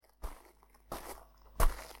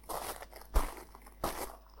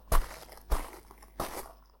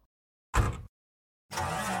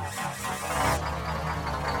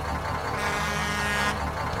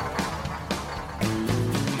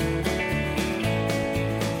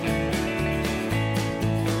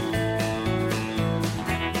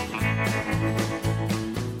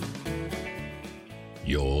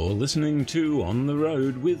listening to On the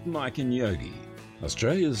Road with Mike and Yogi,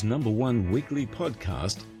 Australia's #1 weekly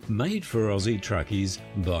podcast made for Aussie truckies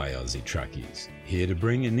by Aussie truckies. Here to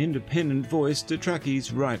bring an independent voice to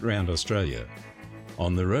truckies right round Australia.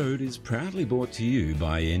 On the Road is proudly brought to you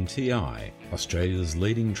by NTI, Australia's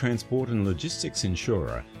leading transport and logistics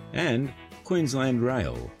insurer, and Queensland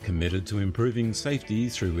Rail, committed to improving safety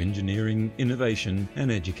through engineering, innovation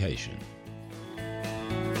and education.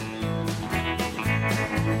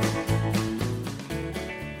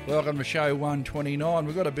 Welcome to show 129.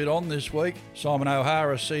 We've got a bit on this week. Simon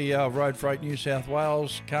O'Hara, CEO of Road Freight New South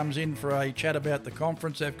Wales, comes in for a chat about the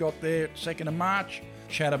conference they've got there 2nd of March,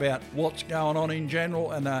 chat about what's going on in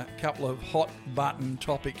general and a couple of hot button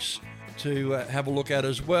topics to have a look at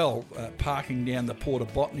as well. Parking down the Port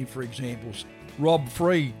of Botany, for example. Rob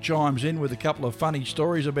Free chimes in with a couple of funny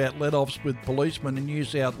stories about let-offs with policemen in New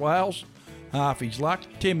South Wales. Half his luck.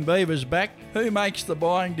 Tim Beaver's back. Who makes the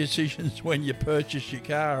buying decisions when you purchase your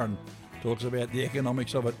car, and talks about the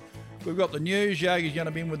economics of it. We've got the news. Yogi's going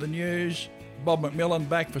to be in with the news. Bob McMillan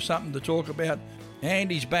back for something to talk about.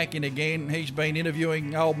 Andy's back in again. He's been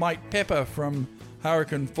interviewing old mate Pepper from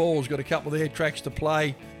Hurricane Falls. Got a couple of their tracks to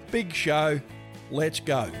play. Big show. Let's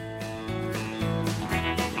go.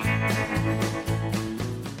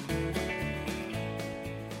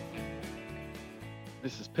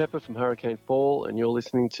 This is Pepper from Hurricane Fall, and you're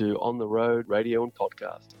listening to On the Road Radio and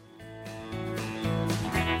Podcast.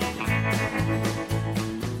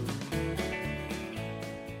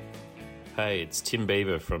 Hey, it's Tim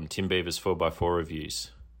Beaver from Tim Beaver's 4x4 Reviews.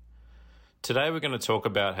 Today we're going to talk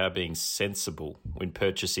about how being sensible when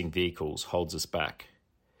purchasing vehicles holds us back.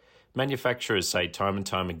 Manufacturers say time and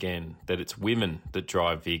time again that it's women that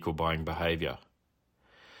drive vehicle buying behaviour.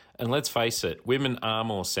 And let's face it, women are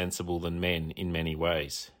more sensible than men in many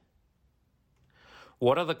ways.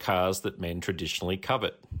 What are the cars that men traditionally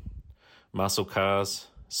covet? Muscle cars,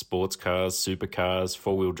 sports cars, supercars,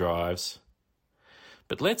 four-wheel drives.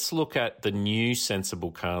 But let's look at the new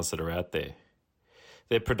sensible cars that are out there.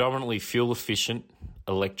 They're predominantly fuel-efficient,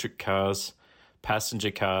 electric cars,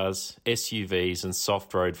 passenger cars, SUVs and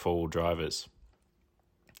soft-road four-wheel drivers.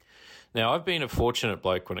 Now, I've been a fortunate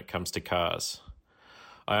bloke when it comes to cars.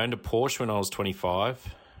 I owned a Porsche when I was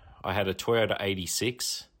 25. I had a Toyota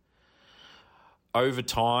 86. Over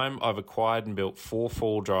time, I've acquired and built 4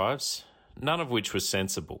 four-wheel drives, none of which was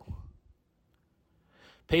sensible.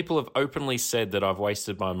 People have openly said that I've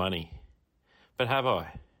wasted my money. But have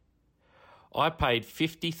I? I paid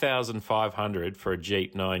 $50,500 for a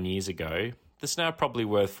Jeep 9 years ago that's now probably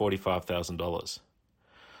worth $45,000.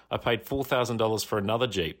 I paid $4,000 for another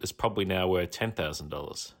Jeep that's probably now worth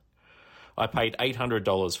 $10,000. I paid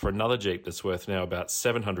 $800 for another Jeep that's worth now about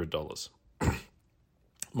 $700.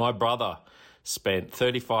 My brother spent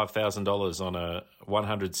 $35,000 on a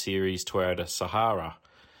 100 series Toyota Sahara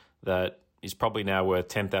that is probably now worth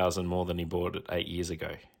 $10,000 more than he bought it 8 years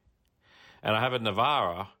ago. And I have a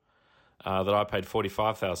Navara that I paid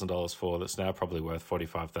 $45,000 for that's now probably worth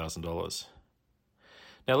 $45,000.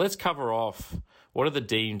 Now let's cover off what are the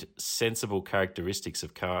deemed sensible characteristics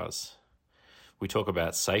of cars. We talk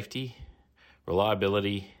about safety,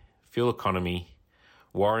 reliability, fuel economy,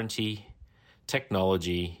 warranty,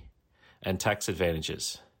 technology, and tax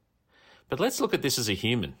advantages. But let's look at this as a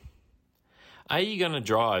human. Are you going to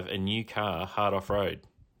drive a new car hard off-road?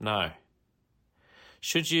 No.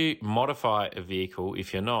 Should you modify a vehicle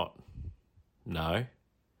if you're not? No.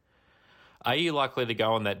 Are you likely to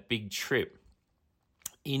go on that big trip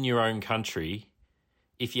in your own country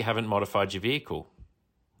if you haven't modified your vehicle?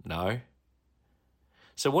 No.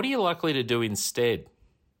 So what are you likely to do instead?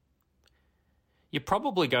 You're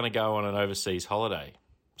probably going to go on an overseas holiday.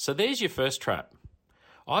 So there's your first trap.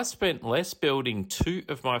 I spent less building 2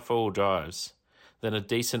 of my four-wheel drives than a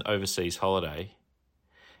decent overseas holiday,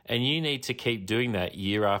 and you need to keep doing that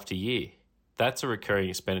year after year. That's a recurring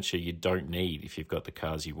expenditure you don't need if you've got the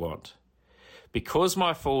cars you want. Because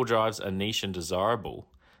my four-wheel drives are niche and desirable,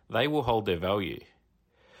 they will hold their value.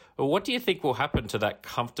 Well, what do you think will happen to that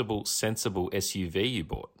comfortable, sensible SUV you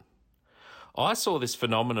bought? I saw this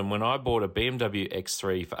phenomenon when I bought a BMW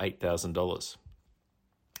X3 for $8,000.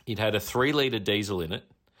 It had a 3-litre diesel in it,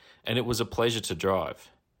 and it was a pleasure to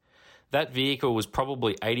drive. That vehicle was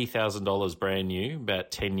probably $80,000 brand new,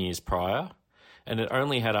 about 10 years prior, and it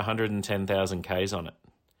only had 110,000 Ks on it.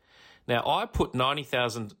 Now, I put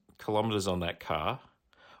 90,000 kilometres on that car,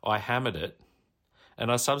 I hammered it,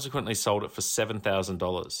 and I subsequently sold it for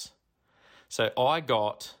 $7,000. So I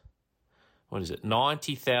got,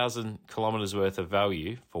 90,000 kilometres worth of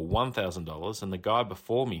value for $1,000, and the guy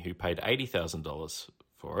before me who paid $80,000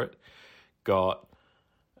 for it got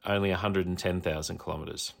only 110,000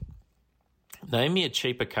 kilometres. Name me a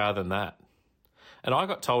cheaper car than that. And I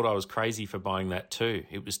got told I was crazy for buying that too.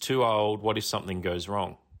 It was too old. What if something goes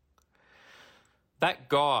wrong? That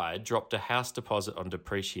guy dropped a house deposit on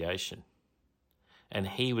depreciation, and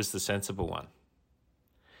he was the sensible one.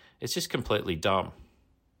 It's just completely dumb.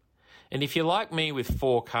 And if you're like me with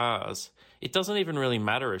 4 cars, it doesn't even really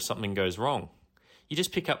matter if something goes wrong. You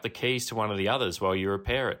just pick up the keys to one of the others while you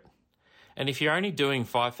repair it. And if you're only doing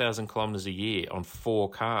 5,000 kilometres a year on 4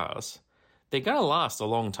 cars, they're going to last a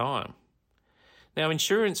long time. Now,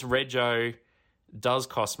 insurance rego does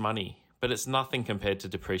cost money, but it's nothing compared to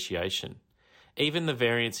depreciation. Even the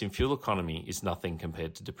variance in fuel economy is nothing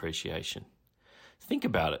compared to depreciation. Think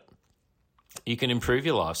about it. You can improve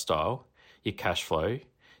your lifestyle, your cash flow,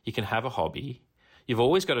 you can have a hobby, you've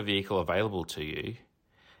always got a vehicle available to you,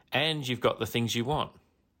 and you've got the things you want.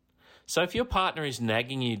 So if your partner is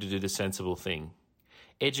nagging you to do the sensible thing,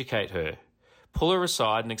 educate her, pull her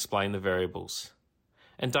aside and explain the variables.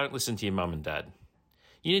 And don't listen to your mum and dad.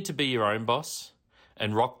 You need to be your own boss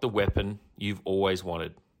and rock the weapon you've always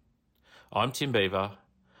wanted. I'm Tim Beaver,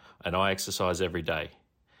 and I exercise every day,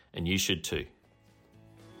 and you should too.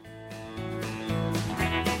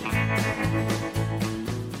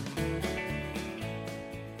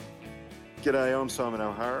 G'day, I'm Simon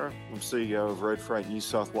O'Hara. I'm CEO of Road Freight New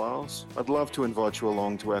South Wales. I'd love to invite you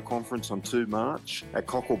along to our conference on 2 March at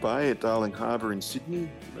Cockle Bay at Darling Harbour in Sydney.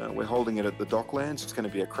 We're holding it at the Docklands. It's going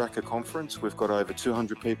to be a cracker conference. We've got over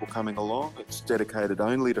 200 people coming along. It's dedicated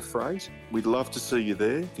only to freight. We'd love to see you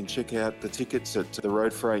there. You can check out the tickets at the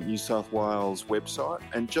Road Freight New South Wales website.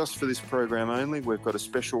 And just for this program only, we've got a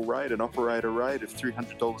special rate, an operator rate of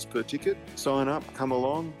 $300 per ticket. Sign up, come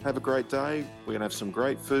along, have a great day. We're going to have some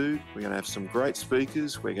great food. We're going to have some great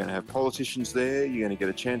speakers. We're going to have politicians there. You're going to get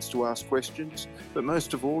a chance to ask questions. But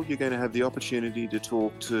most of all, you're going to have the opportunity to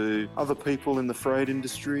talk to other people in the freight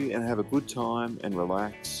industry and have a good time and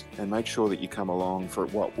relax and make sure that you come along for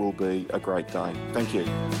what will be a great day. Thank you.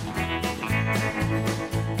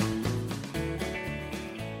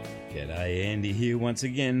 G'day, Andy here once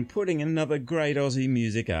again, putting another great Aussie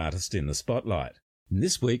music artist in the spotlight. And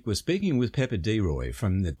this week we're speaking with Pepper DeRoy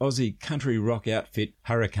from the Aussie country rock outfit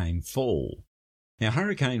Hurricane Fall. Now,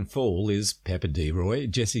 Hurricane Fall is Pepper DeRoy,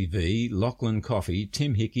 Jesse V, Lachlan Coffey,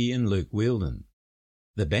 Tim Hickey and Luke Wheeldon.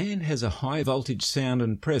 The band has a high-voltage sound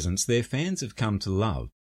and presence their fans have come to love,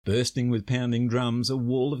 bursting with pounding drums, a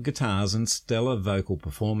wall of guitars and stellar vocal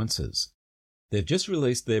performances. They've just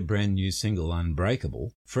released their brand new single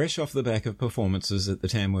Unbreakable, fresh off the back of performances at the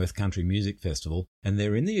Tamworth Country Music Festival, and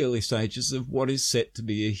they're in the early stages of what is set to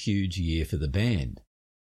be a huge year for the band.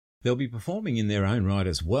 They'll be performing in their own right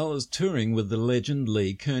as well as touring with the legend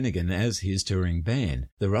Lee Kernaghan as his touring band,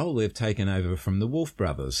 the role they've taken over from the Wolf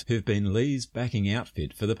Brothers, who've been Lee's backing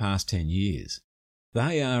outfit for the past 10 years.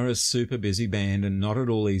 They are a super busy band and not at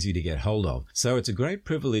all easy to get hold of, so it's a great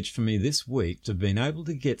privilege for me this week to have been able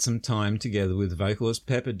to get some time together with vocalist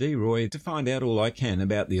Pepper DeRoy to find out all I can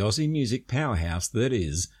about the Aussie music powerhouse that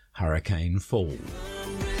is Hurricane Fall.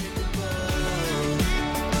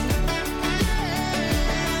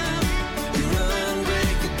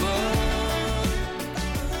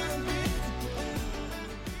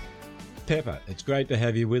 Pepper, it's great to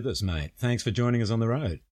have you with us, mate. Thanks for joining us on the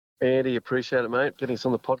road. Andy, appreciate it, mate. Getting us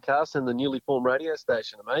on the podcast and the newly formed radio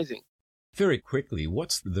station. Amazing. Very quickly,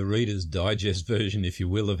 what's the Reader's Digest version, if you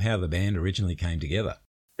will, of how the band originally came together?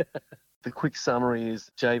 The quick summary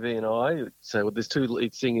is JB and I, so there's 2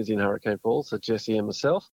 lead singers in Hurricane Fall, so Jesse and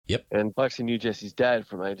myself. Yep. And I actually knew Jesse's dad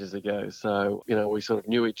from ages ago, so, we sort of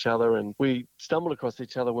knew each other and we stumbled across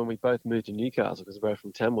each other when we both moved to Newcastle because we're both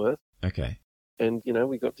from Tamworth. Okay. And,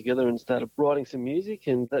 we got together and started writing some music,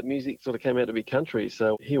 and that music sort of came out to be country.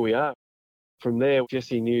 So here we are. From there,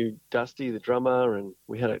 Jesse knew Dusty, the drummer, and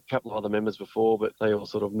we had a couple of other members before, but they all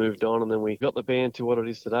sort of moved on, and then we got the band to what it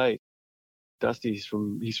is today. Dusty, he's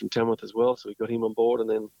from Tamworth as well, so we got him on board, and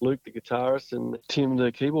then Luke, the guitarist, and Tim,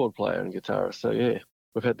 the keyboard player and guitarist. So, yeah,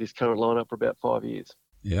 we've had this current lineup for about 5 years.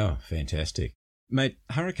 Yeah, fantastic. Mate,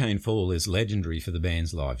 Hurricane Fall is legendary for the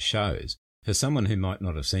band's live shows. For someone who might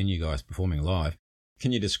not have seen you guys performing live,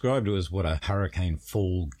 can you describe to us what a Hurricane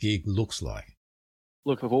Fall gig looks like?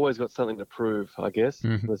 Look, I've always got something to prove, I guess.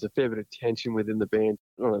 Mm-hmm. There's a fair bit of tension within the band,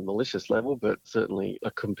 not on a malicious level, but certainly a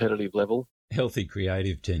competitive level. Healthy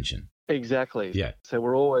creative tension. Exactly. Yeah. So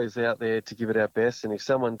we're always out there to give it our best. And if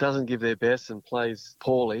someone doesn't give their best and plays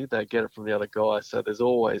poorly, they get it from the other guy. So there's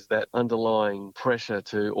always that underlying pressure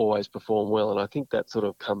to always perform well. And I think that sort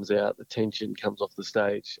of comes out, the tension comes off the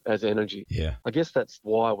stage as energy. Yeah. I guess that's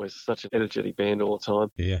why we're such an energetic band all the time.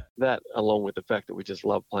 Yeah. That, along with the fact that we just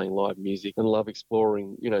love playing live music and love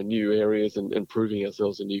exploring, new areas and proving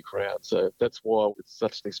ourselves a new crowd. So that's why it's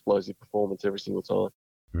such an explosive performance every single time.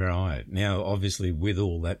 Right. Now, obviously, with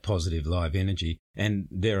all that positive live energy and,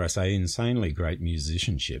 dare I say, insanely great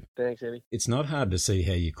musicianship, Thanks, Eddie. it's not hard to see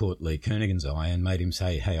how you caught Lee Kernaghan's eye and made him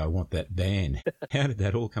say, hey, I want that band. How did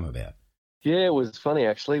that all come about? Yeah, it was funny,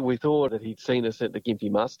 actually. We thought that he'd seen us at the Gympie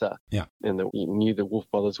Muster. Yeah. And that he knew the Wolf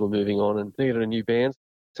Brothers were moving on and needed a new band.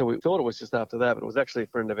 So we thought it was just after that, but it was actually a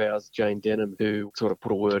friend of ours, Jane Denham, who sort of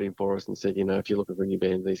put a word in for us and said, if you're looking for a new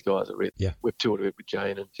band, these guys are it. Yeah. We've toured a bit with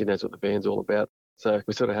Jane and she knows what the band's all about. So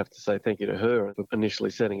we sort of have to say thank you to her for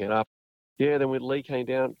initially setting it up. Yeah, then when Lee came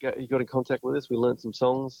down, he got in contact with us. We learned some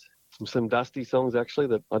songs, some Dusty songs, actually,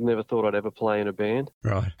 that I'd never thought I'd ever play in a band.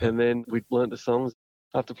 Right. And then we learned the songs.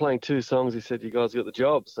 After playing 2 songs, he said, you guys got the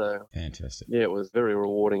job. So, Fantastic. yeah, it was very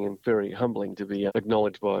rewarding and very humbling to be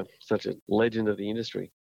acknowledged by such a legend of the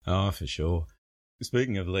industry. Oh, for sure.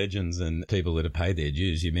 Speaking of legends and people that have paid their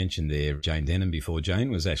dues, you mentioned there Jane Denham before.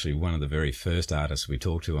 Jane was actually one of the very first artists we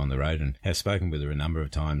talked to on the road and have spoken with her a number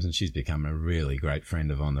of times, and she's become a really great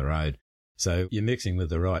friend of On the Road. So you're mixing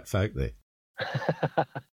with the right folk there.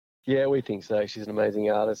 Yeah, we think so. She's an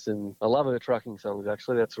amazing artist, and I love her trucking songs,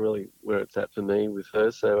 actually. That's really where it's at for me with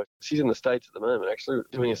her. So she's in the States at the moment, actually,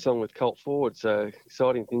 doing a song with Colt Ford. So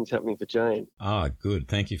exciting things happening for Jane. Ah, good.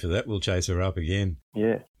 Thank you for that. We'll chase her up again.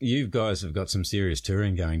 Yeah. You guys have got some serious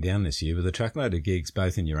touring going down this year with a truckload of gigs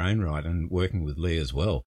both in your own right and working with Lee as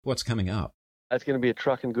well. What's coming up? It's going to be a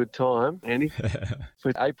trucking good time, Andy.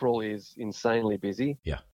 So April is insanely busy.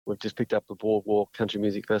 Yeah. We've just picked up the Boardwalk Country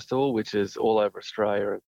Music Festival, which is all over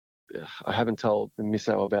Australia. I haven't told the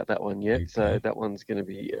misso about that one yet, so that one's going to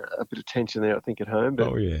be a bit of tension there, I think, at home. But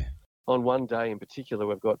oh, yeah. On one day in particular,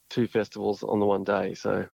 we've got 2 festivals on the one day,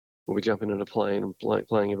 so we'll be jumping in a plane and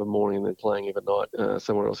playing every morning and then playing every night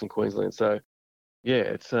somewhere else in Queensland. So, yeah,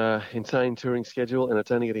 it's an insane touring schedule, and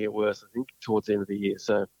it's only going to get worse, I think, towards the end of the year.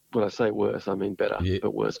 So when I say worse, I mean better,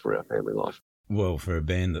 but worse for our family life. Well, for a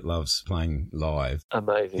band that loves playing live,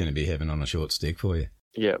 amazing. Going to be heaven on a short stick for you.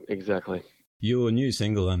 Yeah, exactly. Your new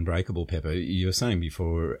single, Unbreakable, Pepper, you were saying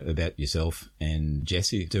before about yourself and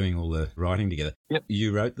Jesse doing all the writing together. Yep.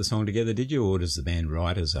 You wrote the song together, did you, or does the band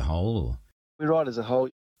write as a whole? Or? We write as a whole.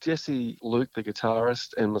 Jesse, Luke, the guitarist,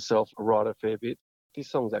 and myself write a fair bit.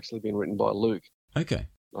 This song's actually been written by Luke. Okay.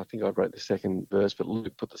 I think I wrote the second verse, but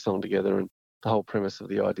Luke put the song together, and the whole premise of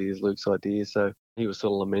the idea is Luke's idea. So he was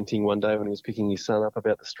sort of lamenting one day when he was picking his son up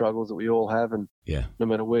about the struggles that we all have, and no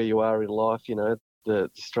matter where you are in life,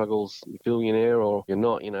 the struggles, you're a billionaire or you're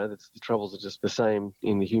not, the troubles are just the same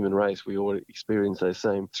in the human race. We all experience those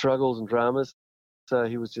same struggles and dramas. So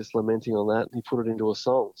he was just lamenting on that, and he put it into a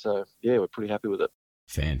song. So, yeah, we're pretty happy with it.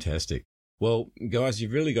 Fantastic. Well, guys,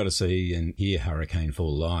 you've really got to see and hear Hurricane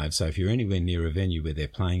Fall live. So if you're anywhere near a venue where they're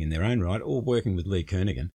playing in their own right or working with Lee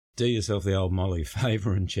Kernaghan, do yourself the old Molly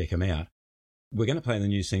favour and check them out. We're going to play the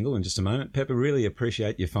new single in just a moment. Pepper, really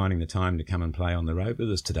appreciate you finding the time to come and play on the road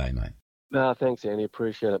with us today, mate. No, thanks, Andy.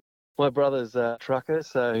 Appreciate it. My brother's a trucker,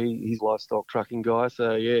 so he's a livestock trucking guy.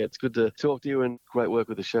 So, yeah, it's good to talk to you and great work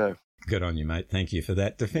with the show. Good on you, mate. Thank you for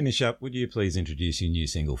that. To finish up, would you please introduce your new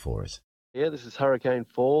single for us? Yeah, this is Hurricane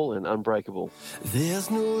Fall and Unbreakable. There's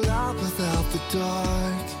no light without the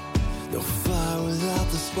dark, no fire without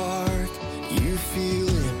the spark. You feel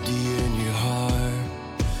empty in your heart.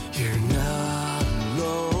 You're not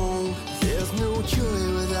alone. There's no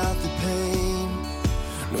joy without the pain,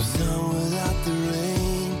 no sun without the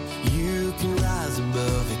rain. You can rise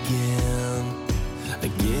above again,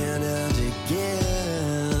 again and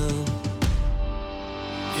again.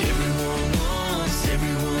 Everyone wants,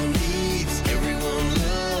 everyone needs, everyone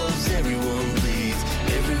loves, everyone bleeds,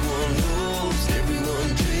 everyone hopes,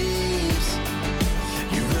 everyone dreams.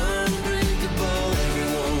 You're unbreakable.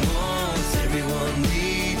 Everyone wants, everyone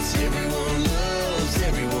needs, everyone loves,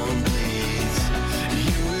 everyone bleeds.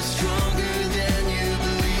 You're stronger than you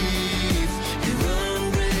believe. You're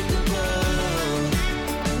unbreakable.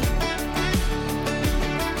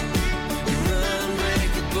 You're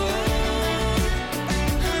unbreakable.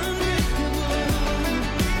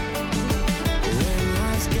 When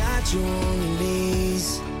life's got you on your knees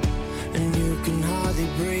and you can hardly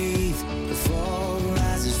breathe, the fog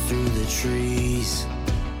rises through the trees.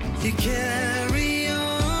 You carry on.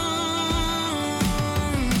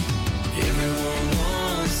 Everyone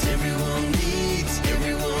wants, everyone needs,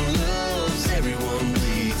 everyone loves.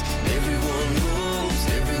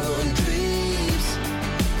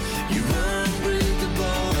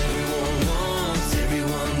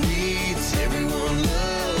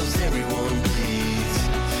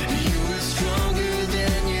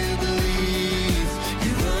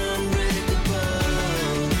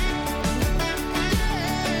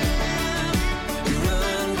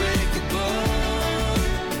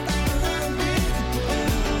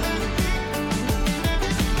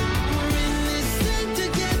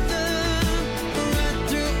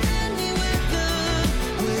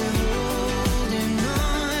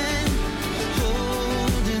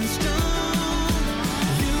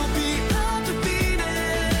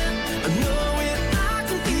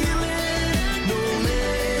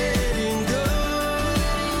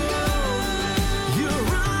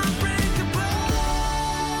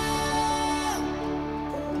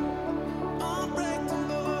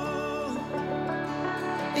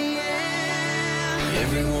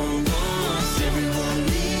 Everyone wants, everyone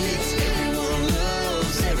needs, everyone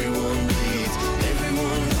loves, everyone bleeds,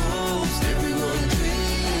 everyone hopes, everyone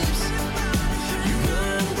dreams. You're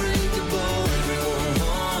unbreakable. Everyone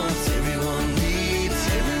wants, everyone needs,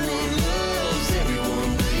 everyone loves,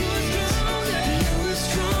 everyone bleeds. You are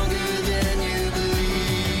stronger than you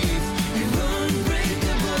believe. You're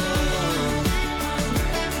unbreakable.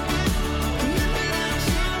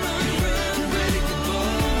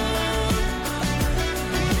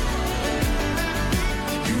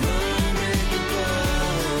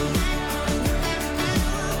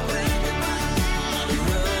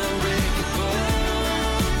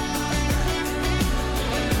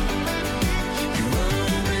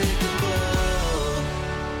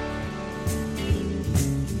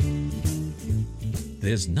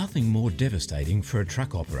 There's nothing more devastating for a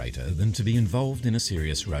truck operator than to be involved in a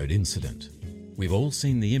serious road incident. We've all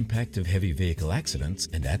seen the impact of heavy vehicle accidents,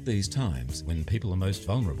 and at these times, when people are most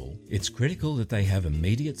vulnerable, it's critical that they have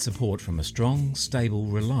immediate support from a strong, stable,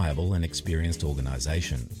 reliable and experienced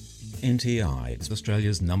organisation. NTI is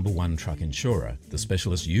Australia's #1 truck insurer, the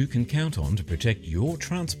specialist you can count on to protect your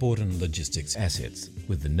transport and logistics assets,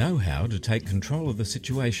 with the know-how to take control of the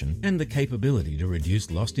situation and the capability to reduce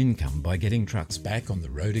lost income by getting trucks back on the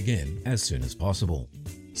road again as soon as possible.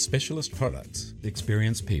 Specialist products,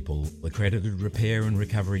 experienced people, accredited repair and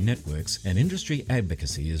recovery networks, and industry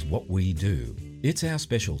advocacy is what we do. It's our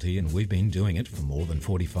specialty and we've been doing it for more than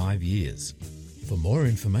 45 years. For more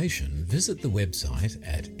information, visit the website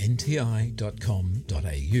at nti.com.au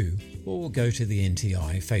or go to the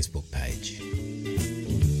NTI Facebook page.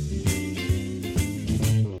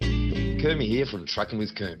 Kermie here from Trucking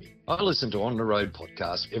with Kermie. I listen to On the Road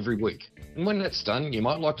podcast every week. And when that's done, you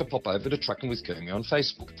might like to pop over to Trucking with Kermie on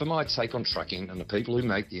Facebook for my take on trucking and the people who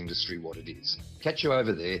make the industry what it is. Catch you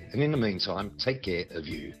over there, and in the meantime, take care of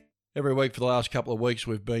you. Every week for the last couple of weeks,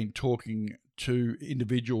 we've been talking to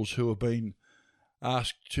individuals who have been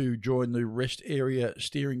asked to join the Rest Area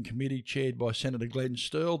Steering Committee chaired by Senator Glenn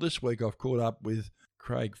Sterle. This week I've caught up with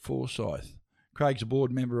Craig Forsyth. Craig's a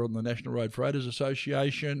board member on the National Road Freighters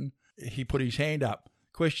Association. He put his hand up.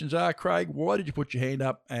 Questions are, Craig, why did you put your hand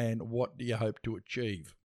up and what do you hope to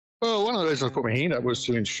achieve? Well, one of the reasons I put my hand up was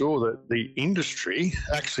to ensure that the industry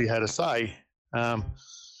actually had a say.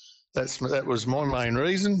 That was my main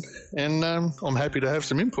reason, and I'm happy to have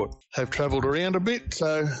some input. Have travelled around a bit,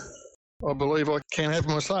 so I believe I can have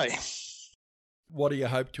my say. What do you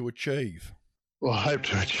hope to achieve? Well, I hope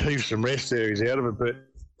to achieve some rest areas out of it, but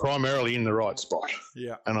primarily in the right spot.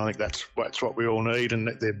 Yeah. And I think that's what we all need, and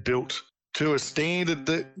that they're built to a standard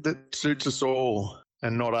that suits us all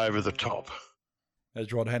and not over the top.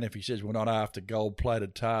 As Rod Hannafy says, we're not after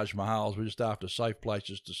gold-plated Taj Mahals, we're just after safe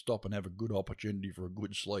places to stop and have a good opportunity for a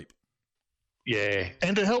good sleep. Yeah,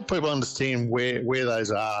 and to help people understand where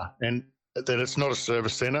those are and that it's not a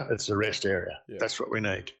service centre, it's a rest area. Yeah. That's what we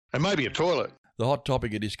need. And maybe a toilet. The hot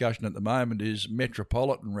topic of discussion at the moment is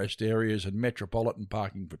metropolitan rest areas and metropolitan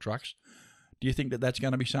parking for trucks. Do you think that that's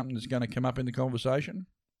going to be something that's going to come up in the conversation?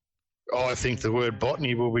 I think the word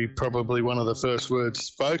botany will be probably one of the first words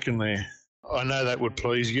spoken there. I know that would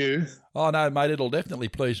please you. Oh, no, mate, it'll definitely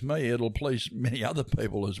please me. It'll please many other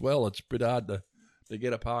people as well. It's a bit hard to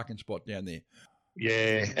get a parking spot down there.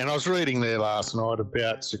 Yeah, and I was reading there last night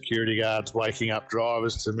about security guards waking up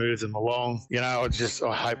drivers to move them along. You know,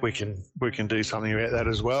 I hope we can do something about that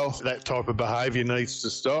as well. That type of behaviour needs to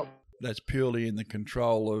stop. That's purely in the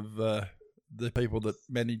control of the people that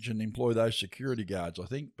manage and employ those security guards, I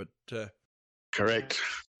think. But correct.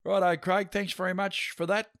 Righto, Craig, thanks very much for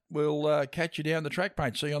that. We'll catch you down the track,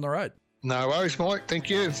 mate. See you on the road. No worries, Mike. Thank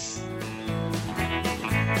you.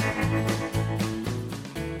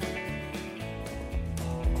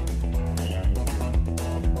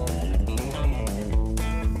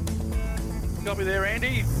 Copy there,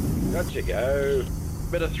 Andy. Gotcha, go.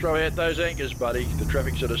 Better throw out those anchors, buddy. The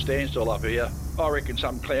traffic's at a standstill up here. I reckon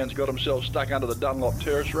some clown's got himself stuck under the Dunlop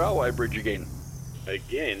Terrace Railway Bridge again.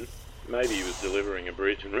 Again? Maybe he was delivering a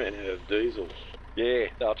bridge and ran out of diesel. Yeah,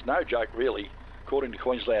 no, it's no joke, really. According to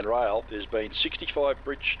Queensland Rail, there's been 65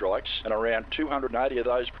 bridge strikes and around 280 of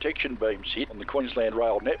those protection beams hit on the Queensland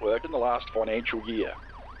Rail network in the last financial year.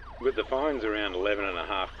 With the fines around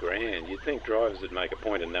 $11.5 grand, you'd think drivers would make a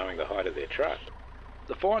point of knowing the height of their truck.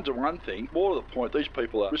 The fines are one thing. More to the point, these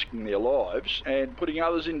people are risking their lives and putting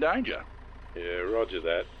others in danger. Yeah, roger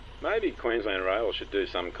that. Maybe Queensland Rail should do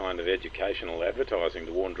some kind of educational advertising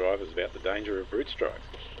to warn drivers about the danger of bridge strikes.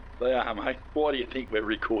 They are, mate. Why do you think we're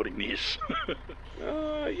recording this?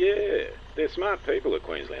 Oh, yeah. They're smart people at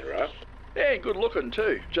Queensland Rail. Yeah, good looking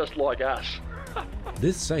too, just like us.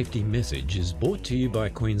 This safety message is brought to you by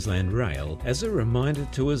Queensland Rail as a reminder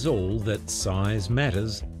to us all that size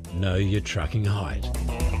matters. Know your trucking height.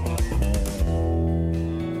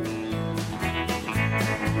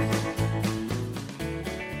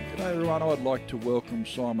 I'd like to welcome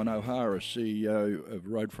Simon O'Hara, CEO of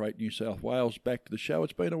Road Freight New South Wales, back to the show.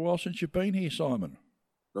 It's been a while since you've been here, Simon.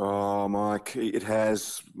 Oh, Mike, it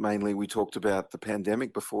has. Mainly we talked about the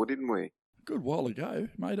pandemic before, didn't we? A good while ago,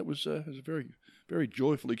 mate. It was a very, very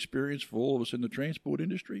joyful experience for all of us in the transport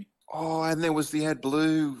industry. Oh, and there was the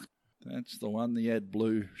AdBlue. That's the one, the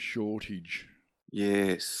AdBlue shortage.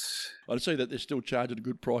 Yes. I see that they're still charging a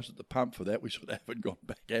good price at the pump for that. We sort of haven't gone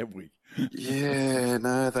back, have we? Yeah,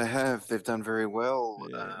 no, they have. They've done very well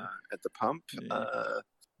at the pump.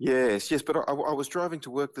 Yeah. Yes, but I was driving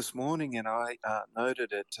to work this morning and I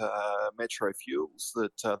noted at Metro Fuels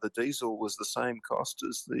that the diesel was the same cost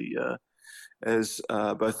as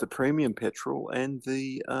both the premium petrol and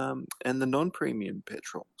the non-premium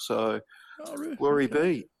petrol. So, really? Glory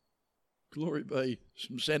be. Glory be.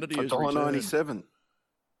 Some sanity is $1.97.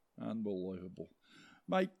 Unbelievable.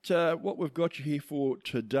 Mate, what we've got you here for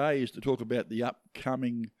today is to talk about the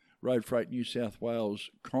upcoming Road Freight New South Wales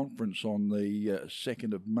conference on the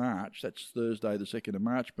 2nd of March. That's Thursday, the 2nd of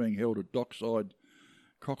March, being held at Dockside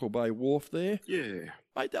Cockle Bay Wharf there. Yeah.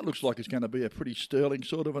 Mate, that looks like it's going to be a pretty sterling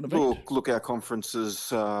sort of an event. Look, our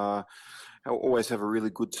conferences always have a really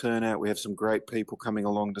good turnout. We have some great people coming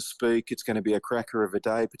along to speak. It's going to be a cracker of a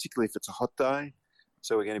day, particularly if it's a hot day.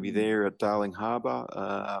 So we're going to be there at Darling Harbour,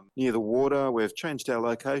 near the water. We've changed our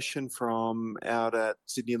location from out at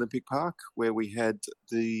Sydney Olympic Park, where we had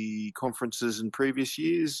the conferences in previous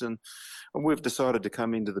years, and we've decided to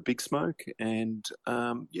come into the Big Smoke and,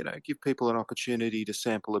 give people an opportunity to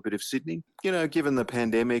sample a bit of Sydney. Given the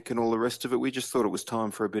pandemic and all the rest of it, we just thought it was time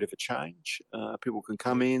for a bit of a change. People can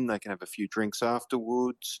come in, they can have a few drinks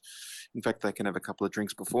afterwards. In fact, they can have a couple of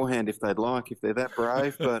drinks beforehand if they'd like, if they're that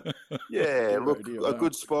brave. But yeah, look, a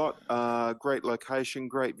good spot, great location,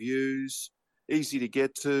 great views, easy to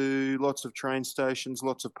get to, lots of train stations,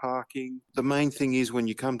 lots of parking. The main thing is when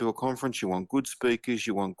you come to a conference, you want good speakers,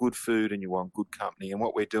 you want good food, and you want good company. And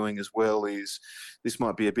what we're doing as well is, this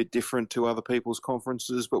might be a bit different to other people's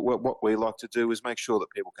conferences, but what we like to do is make sure that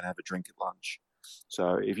people can have a drink at lunch.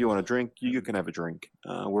 So if you want a drink, you can have a drink.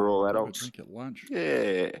 We're all adults. Have a drink at lunch.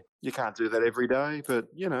 Yeah. You can't do that every day, but,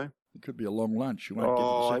 It could be a long lunch. You won't get to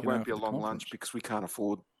the second it won't half be a of the long conference. lunch because we can't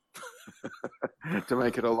afford to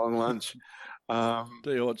make it a long lunch. Tell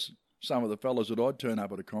you what, some of the fellas that I'd turn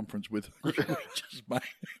up at a conference with, we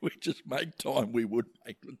just make time. We would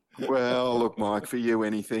make them. Well, look, Mike, for you,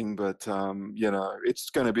 anything, but, it's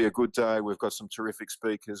going to be a good day. We've got some terrific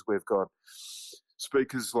speakers. We've got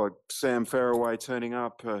speakers like Sam Farraway turning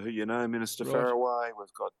up, who Minister Right. Farraway.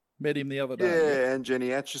 We've got Met him the other day. Yeah, and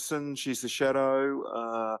Jenny Atchison, she's the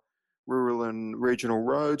Shadow, Rural and Regional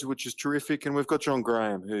Roads, which is terrific. And we've got John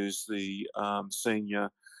Graham, who's the Senior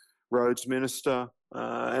Roads Minister.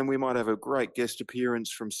 And we might have a great guest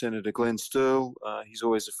appearance from Senator Glenn Stirl. He's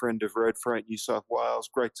always a friend of Road Freight New South Wales.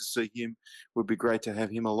 Great to see him. Would be great to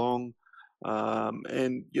have him along.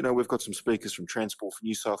 And we've got some speakers from Transport for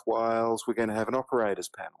New South Wales. We're going to have an operators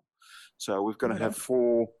panel. So we're going to have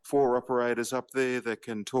four operators up there that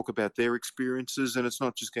can talk about their experiences, and it's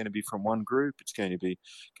not just going to be from one group. It's going to be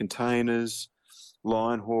containers,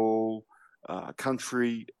 line haul,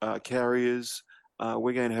 country we're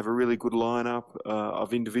going to have a really good lineup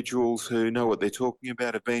of individuals who know what they're talking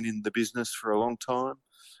about, have been in the business for a long time.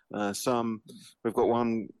 We've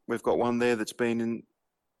got one there that's been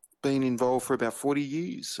involved for about 40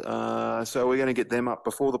 years. So we're going to get them up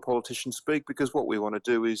before the politicians speak, because what we want to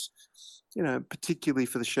do is, particularly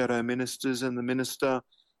for the shadow ministers and the minister,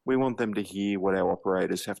 we want them to hear what our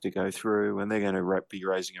operators have to go through, and they're going to be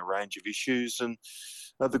raising a range of issues. And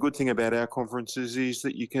the good thing about our conferences is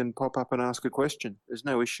that you can pop up and ask a question. There's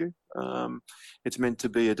no issue. It's meant to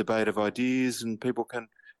be a debate of ideas, and people can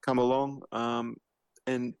come along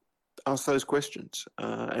and ask those questions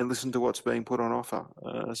and listen to what's being put on offer.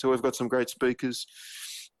 So we've got some great speakers.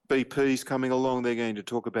 BP's coming along. They're going to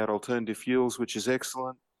talk about alternative fuels, which is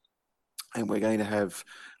excellent. And we're going to have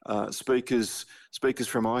speakers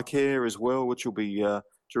from iCare as well, which will be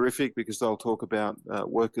terrific, because they'll talk about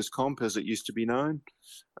workers' comp as it used to be known,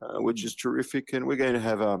 which is terrific. And we're going to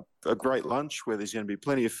have a great lunch where there's going to be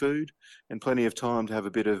plenty of food and plenty of time to have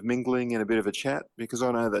a bit of mingling and a bit of a chat, because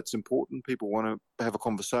I know that's important. People want to have a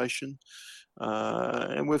conversation.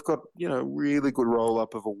 And we've got, really good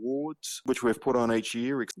roll-up of awards, which we've put on each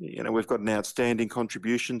year. We've got an outstanding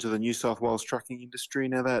contribution to the New South Wales trucking industry.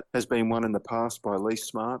 Now, that has been won in the past by Lee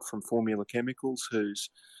Smart from Formula Chemicals, who's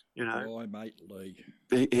You know, Hi, mate Lee.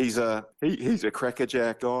 he's a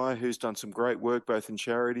crackerjack guy who's done some great work both in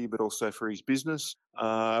charity but also for his business.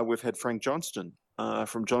 We've had Frank Johnston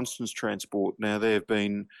from Johnston's Transport. Now, they have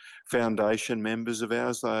been foundation members of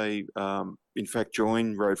ours. They, in fact,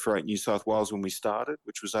 joined Road Freight New South Wales when we started,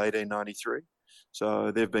 which was 1893.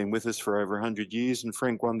 So they've been with us for over 100 years, and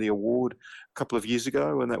Frank won the award a couple of years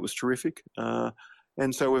ago, and that was terrific.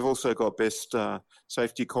 And so we've also got Best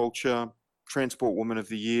Safety Culture, Transport Woman of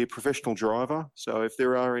the Year, Professional Driver. So if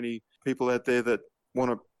there are any people out there that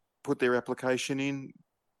want to put their application in,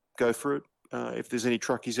 go for it. If there's any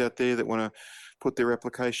truckies out there that want to put their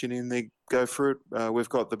application in, they go for it. We've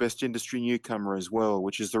got the Best Industry Newcomer as well,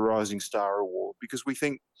 which is the Rising Star Award, because we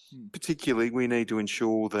think particularly we need to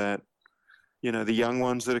ensure that, you know, the young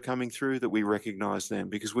ones that are coming through, that we recognise them,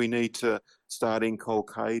 because we need to start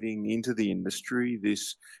inculcating into the industry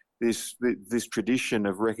this tradition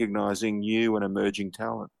of recognising new and emerging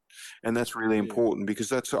talent. And that's really important, because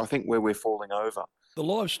that's, I think, where we're falling over. The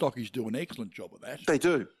livestockies do an excellent job of that. They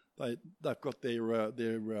do. They've got their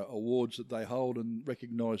awards that they hold and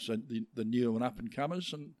recognise the new and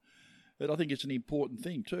up-and-comers, and I think it's an important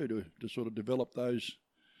thing too to sort of develop those,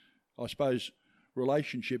 I suppose,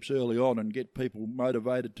 relationships early on and get people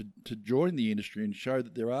motivated to join the industry and show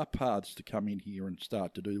that there are paths to come in here and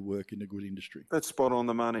start to do work in a good industry. That's spot on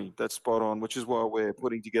the money. That's spot on, which is why we're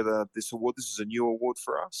putting together this award. This is a new award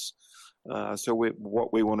for us. So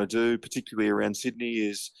what we want to do, particularly around Sydney,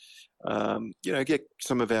 is get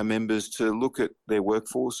some of our members to look at their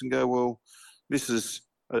workforce and go, well, this is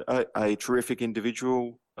a terrific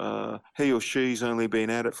individual. He or she's only been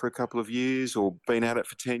at it for a couple of years or been at it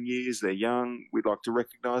for 10 years. They're young. We'd like to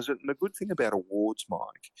recognise it. And the good thing about awards,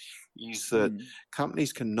 Mike, is that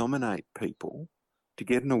companies can nominate people to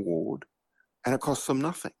get an award and it costs them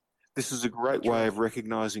nothing. This is a great way of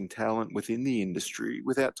recognising talent within the industry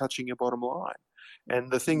without touching your bottom line. And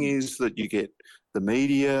the thing is that you get the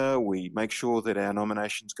media. We make sure that our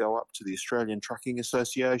nominations go up to the Australian Trucking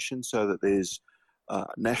Association so that there's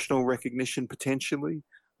national recognition potentially.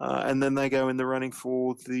 And then they go in the running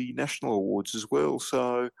for the national awards as well.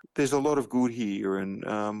 So there's a lot of good here,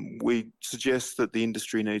 and we suggest that the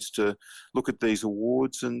industry needs to look at these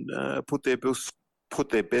awards and put their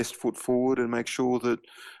best foot forward and make sure that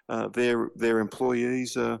their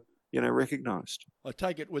employees are recognised. I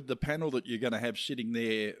take it with the panel that you're going to have sitting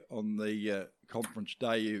there on the conference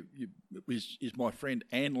day, is my friend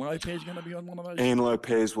Anne Lopez going to be on one of those? Anne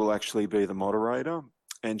Lopez will actually be the moderator.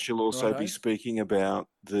 And she'll also be speaking about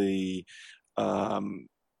the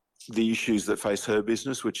issues that face her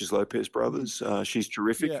business, which is Lopez Brothers. She's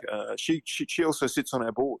terrific. Yeah. She also sits on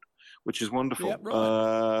our board, which is wonderful. Yeah,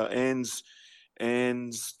 right.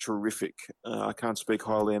 Anne's terrific. I can't speak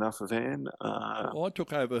highly enough of Anne. I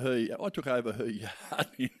took over her yard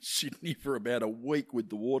in Sydney for about a week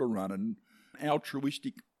with the water run, and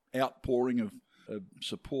altruistic outpouring of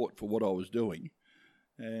support for what I was doing.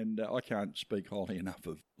 And I can't speak highly enough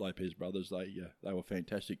of Lopez Brothers. They were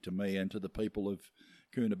fantastic to me and to the people of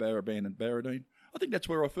Coonabarabran and Barradine. I think that's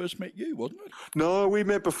where I first met you, wasn't it? No, we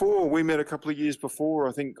met before. We met a couple of years before.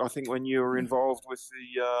 I think when you were involved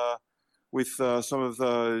with some of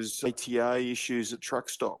those ATA issues at truck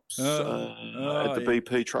stops, at the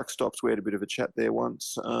BP truck stops. We had a bit of a chat there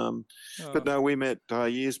once. But no, we met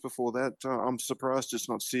years before that. I'm surprised it's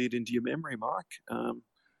not seared into your memory, Mike.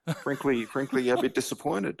 Frankly, a bit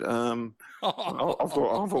disappointed. I've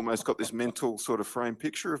almost got this mental sort of frame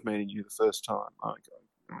picture of meeting you the first time.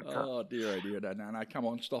 Oh dear! No! Come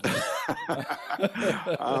on, stop it.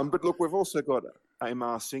 But look, we've also got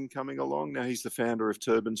Amar Singh coming along now. He's the founder of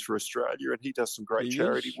Turbans for Australia, and he does some great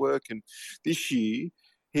charity work. And this year,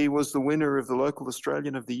 he was the winner of the Local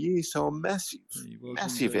Australian of the Year. So a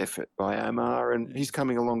massive effort by Amar, and he's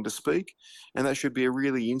coming along to speak. And that should be a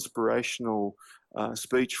really inspirational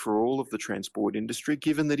speech for all of the transport industry,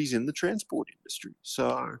 given that he's in the transport industry.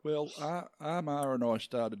 So, well, Amar and I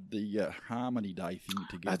started the Harmony Day thing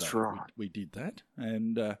together. That's right. We did that,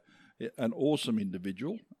 and an awesome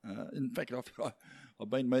individual. In fact, I've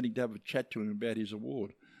been meaning to have a chat to him about his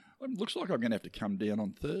award. It looks like I'm going to have to come down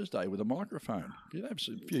on Thursday with a microphone. You're going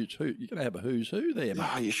to have a who's who there, mate.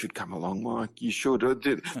 Oh, you should come along, Mike. You should.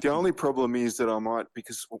 The only problem is that I might,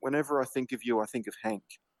 because whenever I think of you, I think of Hank.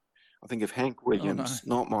 I think of Hank Williams,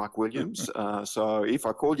 not Mike Williams. So if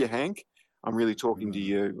I call you Hank, I'm really talking to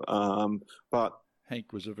you. But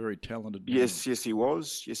Hank was a very talented man. Yes, he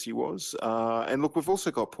was. And look, we've also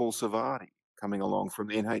got Paul Savati coming along from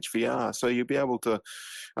the NHVR. So you'll be able to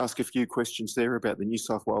ask a few questions there about the New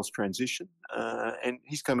South Wales transition. And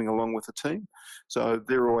he's coming along with the team. So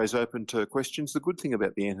they're always open to questions. The good thing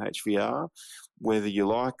about the NHVR, whether you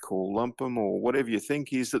like or lump them or whatever you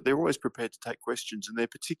think, is that they're always prepared to take questions, and they're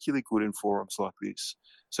particularly good in forums like this.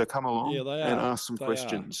 So come along and ask some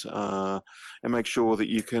questions and make sure that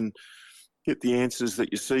you can get the answers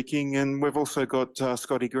that you're seeking. And we've also got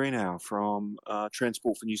Scotty Greenhow from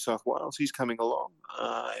Transport for New South Wales. He's coming along,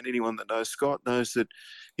 and anyone that knows Scott knows that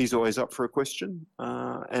he's always up for a question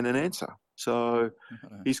and an answer. So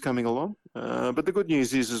he's coming along. But the good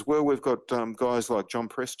news is as well, we've got guys like John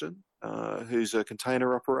Preston, who's a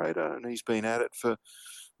container operator, and he's been at it for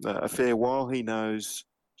a fair while. He knows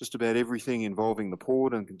just about everything involving the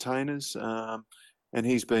port and containers. And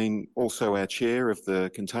he's been also our chair of the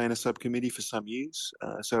container subcommittee for some years.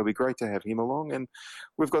 So it'll be great to have him along. And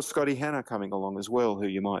we've got Scotty Hanna coming along as well, who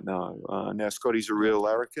you might know. Now, Scotty's a real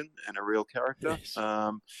larrikin and a real character. Yes.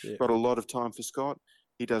 Got a lot of time for Scott.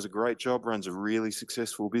 He does a great job, runs a really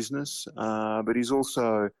successful business, but he's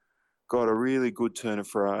also got a really good turn of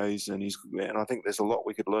phrase, and I think there's a lot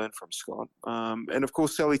we could learn from Scott. And of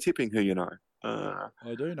course, Sally Tipping, who you know.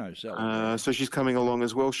 I do know Sally. So she's coming along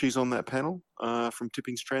as well. She's on that panel from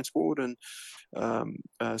Tipping's Transport, and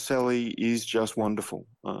Sally is just wonderful.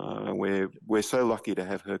 We're so lucky to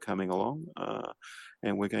have her coming along,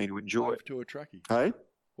 and we're going to enjoy Wave to a truckie. Hey?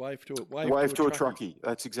 Wave to a truckie.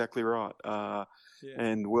 That's exactly right.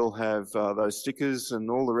 And we'll have those stickers and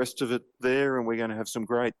all the rest of it there, and we're going to have some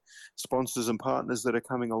great sponsors and partners that are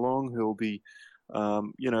coming along who will be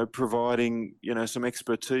providing, some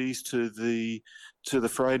expertise to the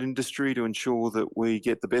freight industry to ensure that we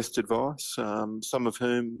get the best advice. Some of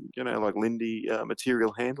whom, like Lindy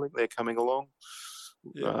Material Handling, they're coming along.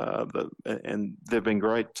 Yeah. And they've been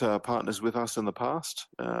great partners with us in the past.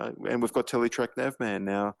 And we've got Teletrack Navman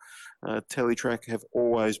now. Teletrack have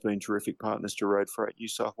always been terrific partners to Road Freight New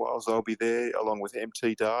South Wales. They'll be there along with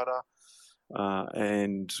MT Data.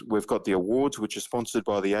 And we've got the awards, which are sponsored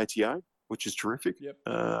by the ATA, which is terrific. Yep.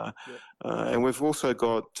 And we've also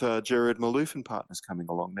got Jared Maloof and partners coming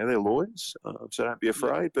along. Now, they're lawyers, so don't be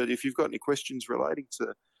afraid. Yep. But if you've got any questions relating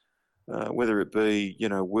to whether it be,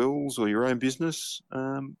 wills or your own business,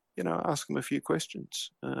 ask them a few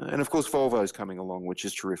questions. And of course, Volvo's coming along, which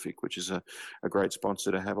is terrific, which is a great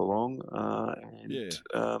sponsor to have along.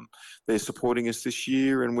 They're supporting us this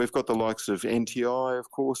year. And we've got the likes of NTI,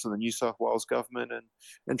 of course, and the New South Wales government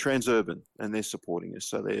and Transurban, and they're supporting us.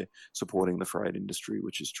 So they're supporting the freight industry,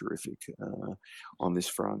 which is terrific on this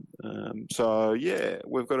front.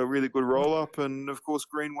 We've got a really good roll-up. And of course,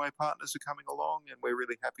 Greenway partners are coming along, and we're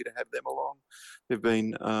really happy to have them along. They've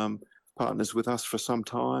been partners with us for some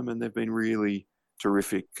time, and they've been really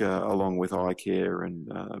terrific, along with iCare and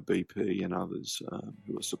BP and others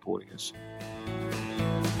who are supporting us.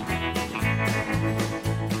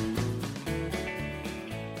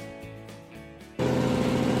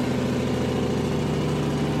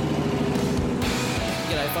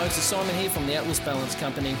 G'day folks, it's Simon here from the Atlas Balance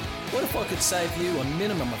Company. What if I could save you a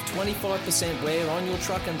minimum of 25% wear on your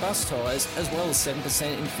truck and bus tyres, as well as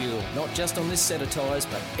 7% in fuel? Not just on this set of tyres,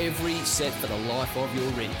 but every set for the life of your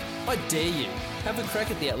rig. I dare you. Have a crack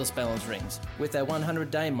at the Atlas Balance rings. With our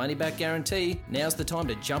 100-day money-back guarantee, now's the time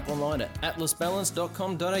to jump online at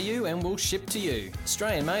atlasbalance.com.au and we'll ship to you.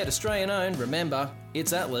 Australian made, Australian owned. Remember,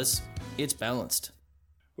 it's Atlas, it's balanced.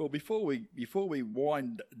 Well, before we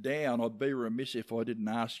wind down, I'd be remiss if I didn't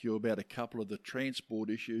ask you about a couple of the transport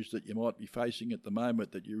issues that you might be facing at the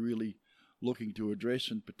moment that you're really looking to address,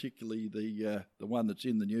 and particularly the one that's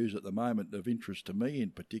in the news at the moment of interest to me in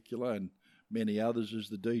particular, and many others, is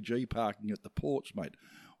the DG parking at the ports, mate.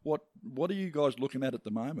 What are you guys looking at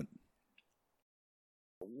the moment?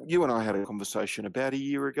 You and I had a conversation about a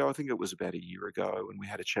year ago. I think it was about a year ago, and we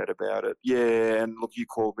had a chat about it. Yeah, and look, you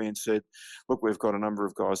called me and said, look, we've got a number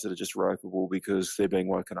of guys that are just ropeable because they're being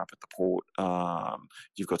woken up at the port.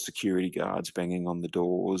 You've got security guards banging on the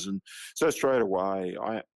doors. And so straight away,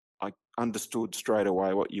 I understood straight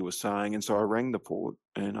away what you were saying. And so I rang the port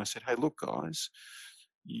and I said, hey, look, guys,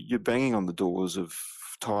 you're banging on the doors of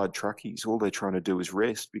tired truckies. All they're trying to do is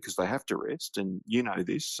rest because they have to rest. And you know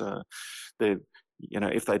this.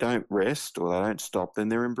 If they don't rest or they don't stop, then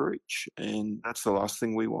they're in breach. And that's the last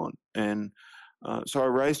thing we want. And so I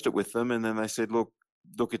raised it with them, and then they said, look,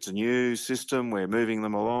 it's a new system. We're moving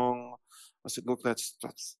them along. I said, look, that's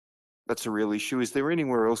a real issue. Is there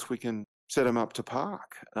anywhere else we can set them up to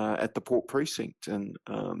park at the port precinct? And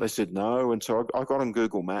they said no. And so I got on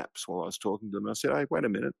Google Maps while I was talking to them. I said, hey, wait a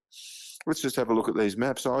minute. Let's just have a look at these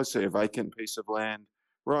maps. I see a vacant piece of land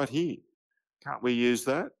right here. Can't we use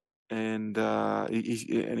that? And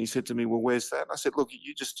he said to me, well, where's that? And I said, look,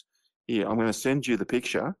 I'm going to send you the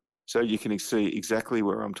picture so you can see exactly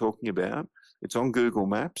where I'm talking about. It's on Google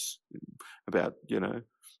Maps, about,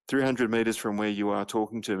 300 metres from where you are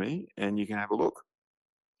talking to me, and you can have a look.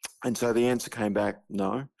 And so the answer came back,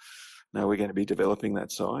 no, we're going to be developing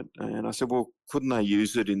that site. And I said, well, couldn't they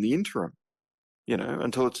use it in the interim,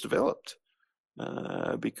 until it's developed?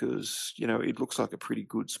 Because, it looks like a pretty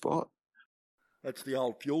good spot. That's the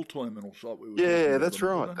old fuel terminal site we were Yeah, that's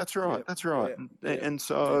right. That's right. That's right. And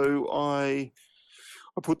so I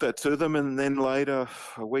put that to them, and then a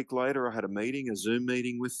week later, I had a Zoom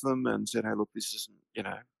meeting with them, and said, hey, look, this isn't,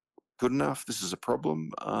 good enough. This is a problem.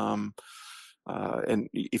 And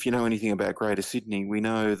if you know anything about Greater Sydney, we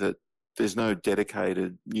know that there's no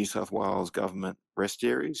dedicated New South Wales government rest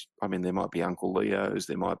areas. I mean, there might be Uncle Leo's,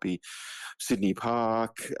 there might be Sydney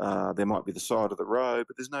Park, there might be the side of the road,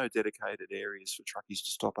 but there's no dedicated areas for truckies to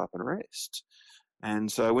stop up and rest.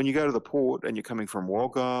 And so when you go to the port and you're coming from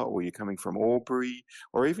Wagga, or you're coming from Albury,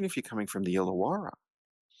 or even if you're coming from the Illawarra,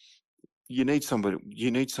 you need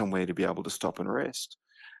somewhere to be able to stop and rest.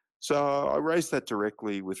 So I raised that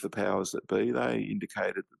directly with the powers that be. They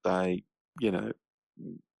indicated that they,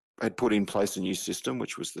 had put in place a new system,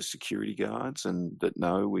 which was the security guards, and that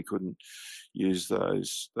no, we couldn't use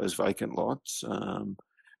those vacant lots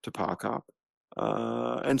to park up.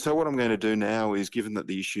 And so what I'm going to do now is, given that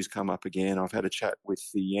the issues come up again, I've had a chat with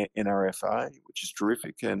the NRFA, which is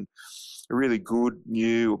terrific, and a really good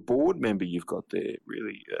new board member you've got there.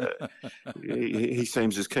 Really, he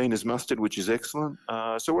seems as keen as mustard, which is excellent.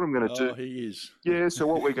 So what I'm going to do... Oh, he is. Yeah, so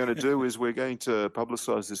what we're going to do is we're going to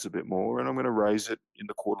publicise this a bit more, and I'm going to raise it in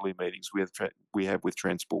the quarterly meetings we have with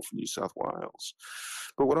Transport for New South Wales.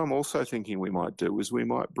 But what I'm also thinking we might do is we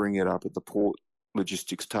might bring it up at the Port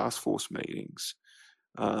Logistics Task Force meetings,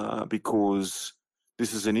 because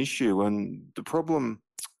this is an issue, and the problem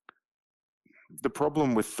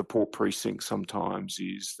with the port precinct sometimes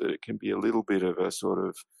is that it can be a little bit of a sort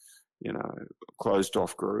of, closed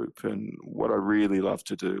off group. And what I really love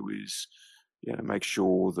to do is, make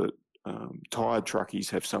sure that tired truckies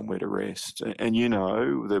have somewhere to rest. And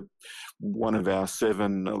that one of our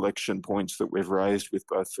 7 election points that we've raised with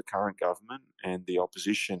both the current government and the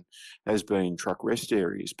opposition has been truck rest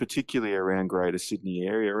areas, particularly around Greater Sydney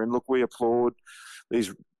area. And look, we applaud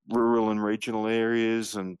these rural and regional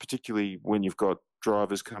areas, and particularly when you've got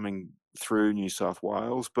drivers coming through New South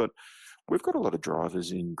Wales. But we've got a lot of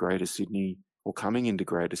drivers in Greater Sydney, or coming into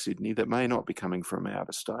Greater Sydney, that may not be coming from out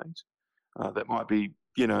of state, that might be,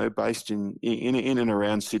 based in and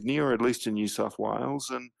around Sydney, or at least in New South Wales,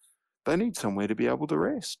 and they need somewhere to be able to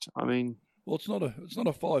rest. I mean, well, it's not a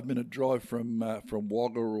 5-minute drive from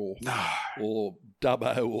Wagga or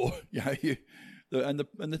Dubbo, or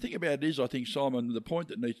And the thing about it is, I think, Simon, the point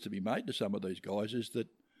that needs to be made to some of these guys is that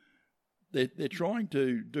they're trying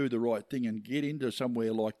to do the right thing and get into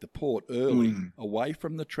somewhere like the port early, away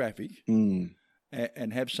from the traffic,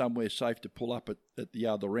 and have somewhere safe to pull up at the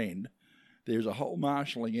other end. There's a whole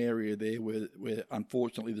marshalling area there where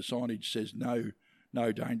unfortunately the signage says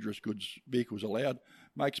no dangerous goods vehicles allowed.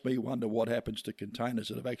 Makes me wonder what happens to containers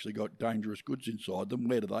that have actually got dangerous goods inside them.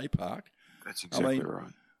 Where do they park? That's exactly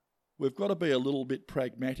right. We've got to be a little bit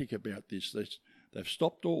pragmatic about this. They've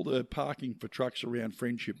stopped all the parking for trucks around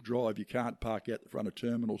Friendship Drive. You can't park out the front of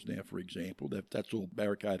terminals now, for example. That's all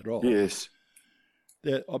barricaded off. Yes.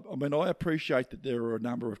 I appreciate that there are a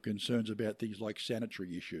number of concerns about things like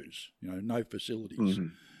sanitary issues, no facilities. Mm-hmm.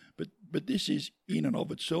 But this is in and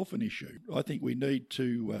of itself an issue. I think we need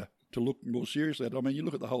to look more seriously at it. I mean, you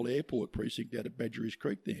look at the whole airport precinct out at Badgerys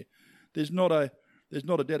Creek there. There's not a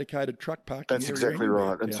dedicated truck parking area. That's exactly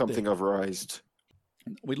right, and something I've raised.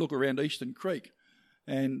 We look around Eastern Creek,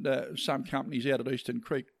 and some companies out at Eastern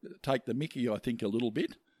Creek take the mickey, I think, a little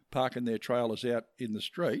bit, parking their trailers out in the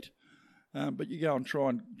street. But you go and try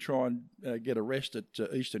and get a rest at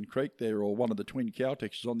Eastern Creek there, or one of the twin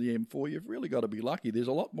Caltexes on the M4, you've really got to be lucky. There's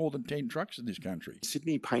a lot more than 10 trucks in this country.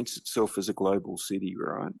 Sydney paints itself as a global city,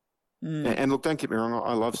 right? And look, don't get me wrong,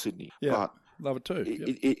 I love Sydney. Yeah, but love it too.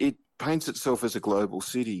 It paints itself as a global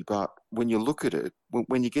city, but when you look at it,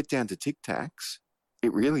 when you get down to tic tacs,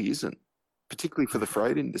 it really isn't, particularly for the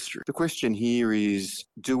freight industry. The question here is,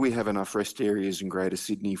 do we have enough rest areas in Greater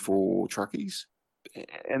Sydney for truckies?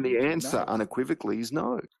 And the answer unequivocally is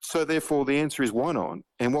no. So therefore the answer is why not?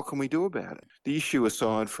 And what can we do about it? The issue,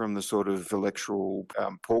 aside from the sort of electoral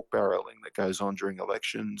pork barrelling that goes on during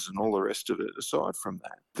elections and all the rest of it, aside from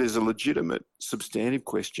that, there's a legitimate substantive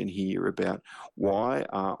question here about why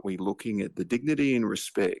aren't we looking at the dignity and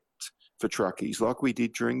respect for truckies like we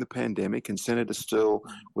did during the pandemic, and Senator Sterle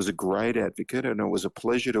was a great advocate, and it was a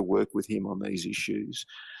pleasure to work with him on these issues.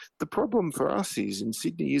 The problem for us is in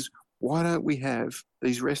Sydney is, why don't we have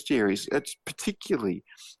these rest areas, it's particularly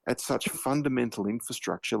at such fundamental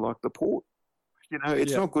infrastructure like the port? You know,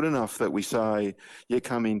 it's not good enough that we say,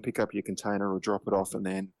 come in, pick up your container or drop it off and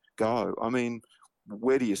then go. I mean,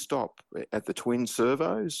 where do you stop? At the Twin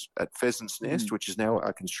Servos, at Pheasant's Nest, which is now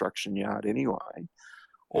a construction yard anyway?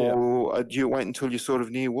 Or do you wait until you're sort of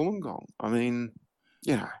near Wollongong? I mean,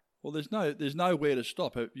 you know. Well, there's nowhere to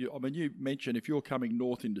stop. I mean, you mentioned if you're coming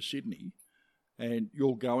north into Sydney and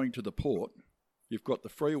you're going to the port, you've got the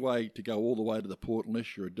freeway to go all the way to the port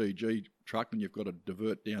unless you're a DG truck and you've got to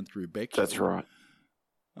divert down through Bexley. That's right.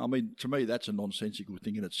 I mean, to me, that's a nonsensical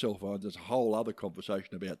thing in itself. There's a whole other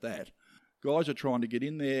conversation about that. Guys are trying to get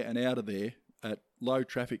in there and out of there at low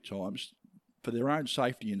traffic times for their own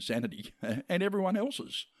safety and sanity and everyone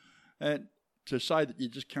else's. And to say that you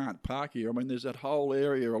just can't park here, I mean, there's that whole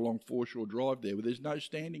area along Foreshore Drive there where there's no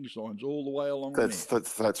standing signs all the way along there.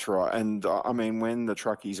 That's right. And I mean, when the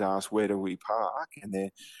truckies ask where do we park and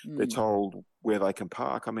they're told where they can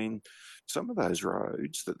park, I mean, some of those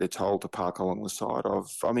roads that they're told to park along the side of,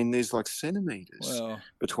 I mean, there's like centimetres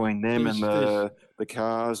between them and the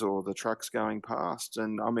cars or the trucks going past.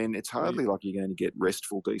 And I mean, it's hardly like you're going to get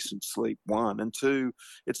restful, decent sleep, one. And two,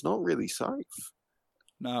 it's not really safe.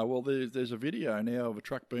 No, well, there's a video now of a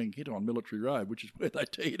truck being hit on Military Road, which is where they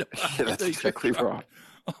teed it up. Yeah, that's exactly right.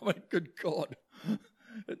 I mean, good God,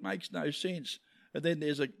 it makes no sense. And then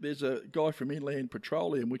there's a guy from Inland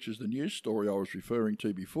Petroleum, which is the news story I was referring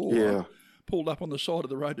to before, pulled up on the side of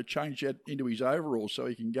the road to change that into his overalls so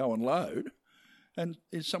he can go and load. And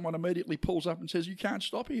someone immediately pulls up and says, "You can't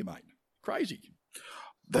stop here, mate." Crazy.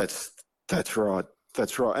 That's right.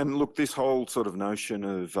 That's right. And look, this whole sort of notion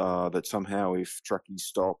of that somehow if truckies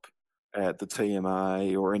stop at the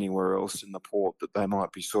TMA or anywhere else in the port, that they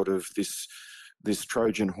might be sort of this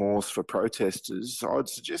Trojan horse for protesters. I'd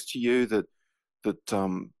suggest to you that the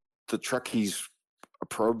truckies are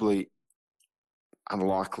probably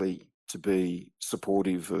unlikely to be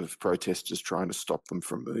supportive of protesters trying to stop them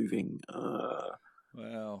from moving.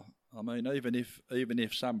 Well, I mean, even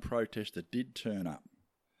if some protester did turn up,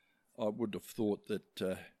 I would have thought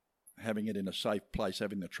that having it in a safe place,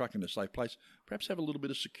 having the truck in a safe place, perhaps have a little bit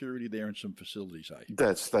of security there and some facilities, eh?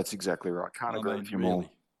 That's exactly right. Can't agree with you more.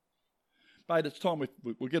 Mate, it's time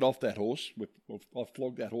we'll get off that horse. I've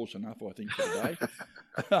flogged that horse enough, I think, for today.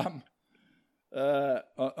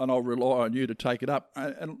 And I'll rely on you to take it up.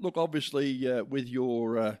 And look, obviously, with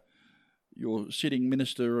your sitting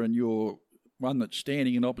minister and your one that's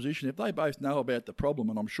standing in opposition, if they both know about the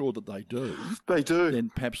problem, and I'm sure that they do,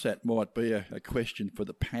 then perhaps that might be a question for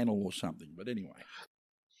the panel or something. But anyway.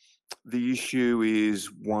 The issue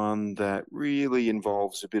is one that really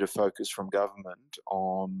involves a bit of focus from government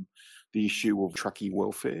on the issue of truckie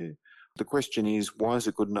welfare. The question is, why is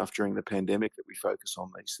it good enough during the pandemic that we focus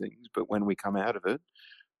on these things, but when we come out of it,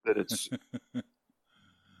 that it's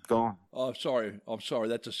gone? Oh, sorry. I'm sorry.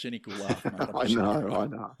 That's a cynical laugh, mate. I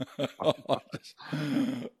know.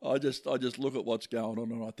 I just look at what's going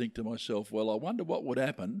on and I think to myself, well, I wonder what would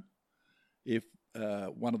happen if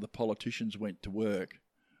one of the politicians went to work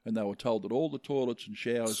and they were told that all the toilets and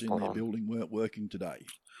showers in their building weren't working today.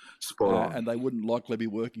 And they wouldn't likely be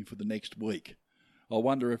working for the next week. I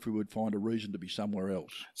wonder if we would find a reason to be somewhere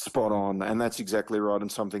else. Spot on. And that's exactly right.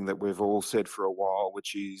 And something that we've all said for a while,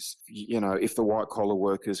 which is, you know, if the white collar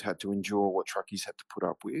workers had to endure what truckies had to put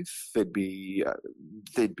up with, they'd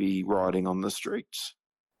be riding on the streets.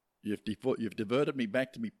 You've diverted me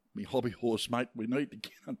back to me hobby horse, mate. We need to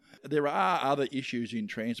get on. There are other issues in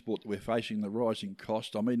transport that we're facing, the rising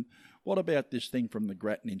cost. I mean, what about this thing from the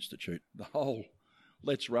Grattan Institute? The whole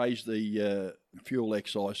let's raise the fuel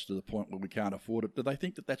excise to the point where we can't afford it. Do they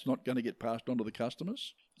think that that's not going to get passed on to the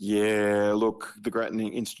customers? Yeah, look, the Grattan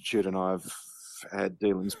Institute and I've had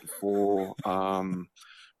dealings before,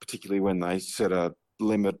 particularly when they set a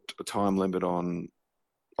time limit on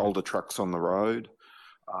older trucks on the road.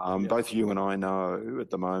 Both you and I know at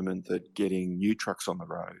the moment that getting new trucks on the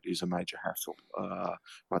road is a major hassle,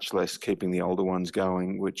 much less keeping the older ones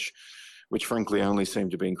going, which frankly only seem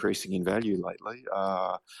to be increasing in value lately.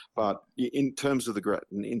 But in terms of the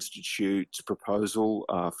Grattan Institute's proposal,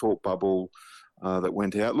 thought bubble that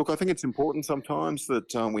went out, look, I think it's important sometimes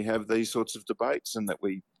that we have these sorts of debates and that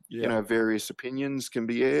we, various opinions can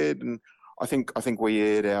be aired. And I think we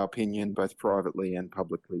aired our opinion both privately and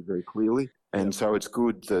publicly very clearly. And so it's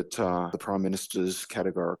good that the Prime Minister's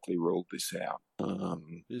categorically ruled this out.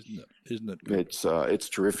 Isn't it good? It's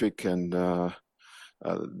terrific, and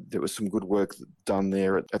There was some good work done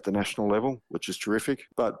there at the national level, which is terrific.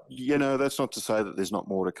 But, that's not to say that there's not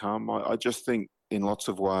more to come. I just think in lots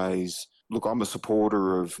of ways, look, I'm a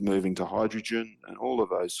supporter of moving to hydrogen and all of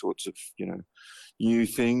those sorts of, new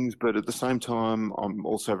things. But at the same time, I'm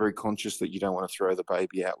also very conscious that you don't want to throw the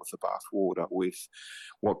baby out with the bathwater with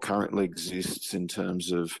what currently exists in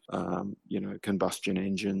terms of, combustion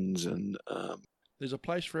engines and... There's a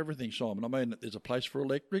place for everything, Simon. I mean, there's a place for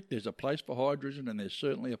electric, there's a place for hydrogen, and there's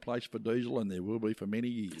certainly a place for diesel, and there will be for many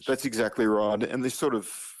years. That's exactly right. And this sort of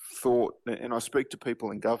thought, and I speak to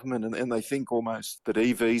people in government, and they think almost that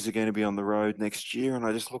EVs are going to be on the road next year, and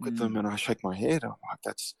I just look at them and I shake my head. I'm like,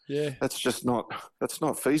 that's not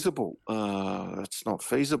feasible. It's not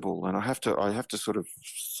feasible. And I have to sort of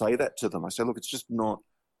say that to them. I say, look, it's just not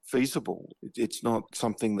feasible. It's not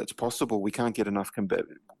something that's possible. We can't get enough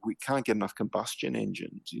combustion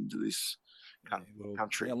engines into this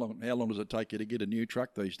country. How long does it take you to get a new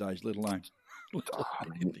truck these days, let alone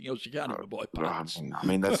anything else? You can't even buy parts. I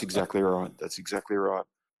mean, that's exactly right. That's exactly right.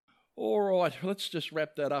 All right, let's just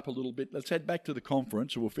wrap that up a little bit. Let's head back to the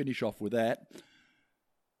conference, and we'll finish off with that.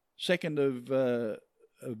 2nd of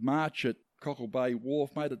March at Cockle Bay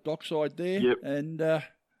Wharf, mate, at Dockside there. Yep. And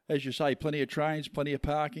as you say, plenty of trains, plenty of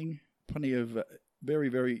parking, plenty of very,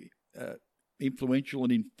 very influential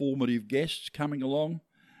and informative guests coming along.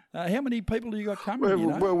 How many people do you got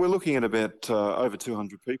coming? Well, we're looking at about over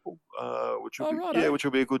 200 people, which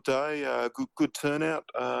will be a good day. Good turnout.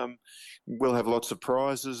 We'll have lots of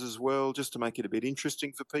prizes as well, just to make it a bit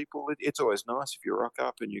interesting for people. It's always nice if you rock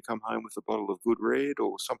up and you come home with a bottle of good red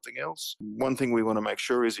or something else. One thing we want to make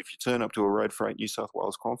sure is if you turn up to a Road Freight New South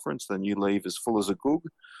Wales conference, then you leave as full as a goog.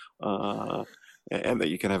 And that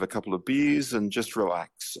you can have a couple of beers and just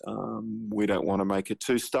relax. We don't want to make it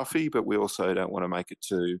too stuffy, but we also don't want to make it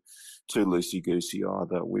too loosey-goosey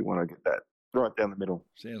either. We want to get that right down the middle.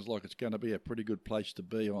 Sounds like it's going to be a pretty good place to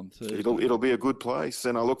be on Thursday. It'll be a good place,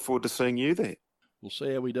 and I look forward to seeing you there. We'll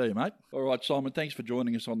see how we do, mate. All right, Simon, thanks for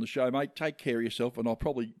joining us on the show, mate. Take care of yourself, and I'll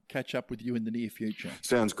probably catch up with you in the near future.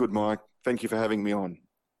 Sounds good, Mike. Thank you for having me on.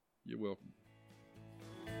 You're welcome.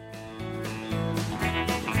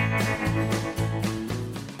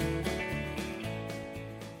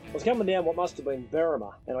 I was coming down what must have been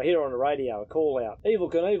Berrima, and I hear on the radio a call out,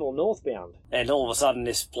 Evel Knievel northbound. And all of a sudden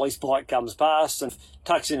this police bike comes past and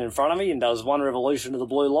tucks in front of me and does one revolution of the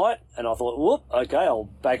blue light, and I thought, whoop, okay, I'll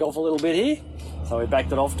back off a little bit here. So we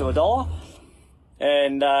backed it off to $1,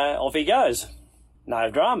 and off he goes.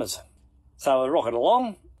 No dramas. So we're rocking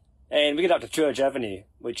along, and we get up to Church Avenue,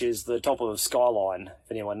 which is the top of Skyline.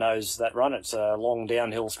 If anyone knows that run, it's a long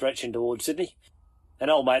downhill stretch in towards Sydney.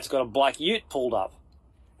 And old mate's got a black ute pulled up.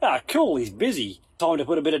 Ah, cool, he's busy. Time to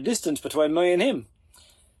put a bit of distance between me and him.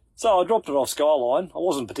 So I dropped it off Skyline. I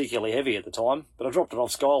wasn't particularly heavy at the time, but I dropped it off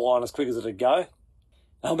Skyline as quick as it'd go.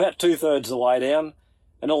 I'm about 2/3 of the way down,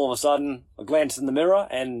 and all of a sudden I glanced in the mirror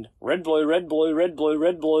and red, blue, red, blue, red, blue,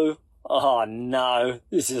 red, blue. Oh no,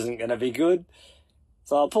 this isn't going to be good.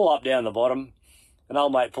 So I pull up down the bottom, and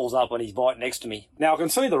old mate pulls up on his bike next to me. Now I can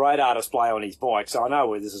see the radar display on his bike, so I know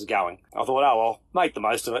where this is going. I thought, oh well, make the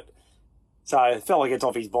most of it. So the fella gets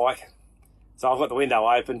off his bike. So I've got the window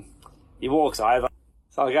open. He walks over.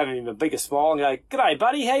 So I gave him the biggest smile and go, "G'day,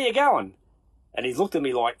 buddy, how you going?" And he's looked at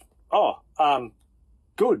me like,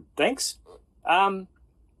 good, thanks. Going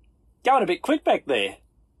a bit quick back there.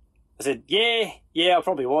 I said, yeah, I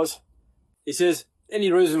probably was. He says,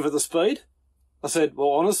 any reason for the speed? I said, well,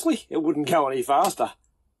 honestly, it wouldn't go any faster.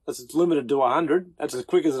 It's limited to 100. That's as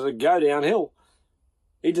quick as it'd go downhill.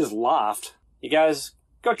 He just laughed. He goes,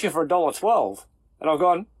 got you for $1.12. And I've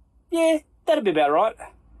gone, yeah, that'd be about right.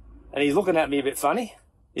 And he's looking at me a bit funny.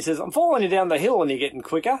 He says, I'm following you down the hill and you're getting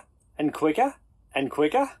quicker and quicker and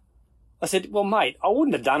quicker. I said, well, mate, I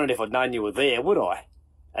wouldn't have done it if I'd known you were there, would I?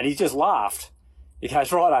 And he just laughed. He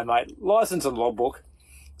goes, righto, mate, licence and logbook.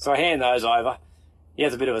 So I hand those over. He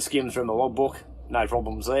has a bit of a skim through my logbook. No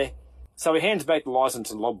problems there. So he hands back the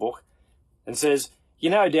licence and logbook and says, you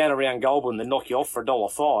know down around Goulburn they knock you off for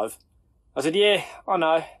 $1.05. I said, yeah, I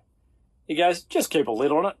know. He goes, just keep a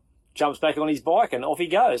lid on it. Jumps back on his bike and off he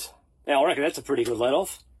goes. Now, I reckon that's a pretty good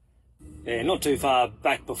let-off. Yeah, not too far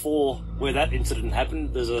back before where that incident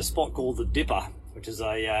happened, there's a spot called the Dipper, which is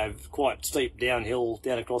a quite steep downhill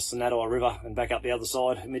down across the Naddai River and back up the other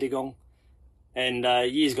side, Mittagong. And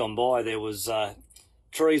years gone by, there was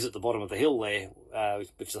trees at the bottom of the hill there,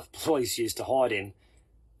 which the police used to hide in.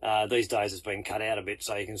 These days it's been cut out a bit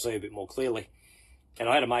so you can see a bit more clearly. And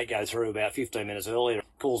I had a mate go through about 15 minutes earlier,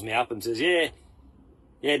 calls me up and says, yeah,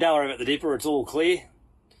 don't worry about the Dipper, it's all clear.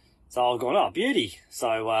 So I've gone, oh, beauty.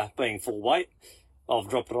 So being full weight, I've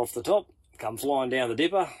dropped it off the top, come flying down the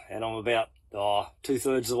dipper, and I'm about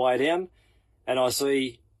 2/3 of the way down, and I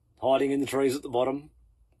see, hiding in the trees at the bottom,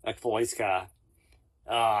 a police car.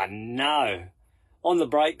 Oh, no. On the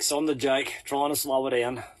brakes, on the Jake, trying to slow it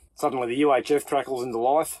down. Suddenly the UHF crackles into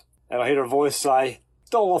life, and I hear a voice say,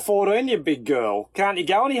 $1.14, you big girl. Can't you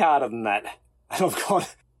go any harder than that? And I've gone,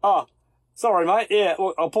 oh, sorry, mate. Yeah,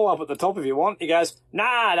 well, I'll pull up at the top if you want. He goes,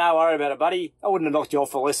 nah, don't worry about it, buddy. I wouldn't have knocked you off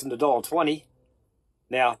for less than $1.20.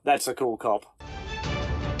 Now, that's a cool cop.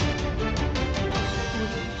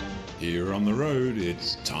 Here on the road,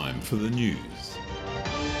 it's time for the news.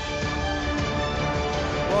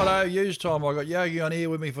 Righto, news time. I got Yogi on here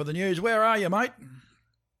with me for the news. Where are you, mate?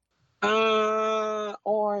 I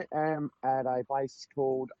am at a place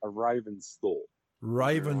called Ravensthorpe.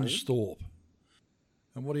 Ravensthorpe.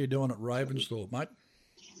 And what are you doing at Ravensthorpe, mate?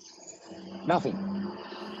 Nothing.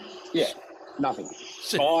 Yeah, nothing.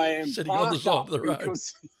 I am sitting on the side of the road.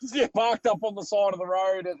 Because, parked up on the side of the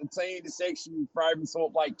road at the T intersection,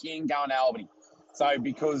 Ravensthorpe, Lake King, going to Albany. So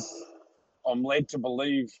because I'm led to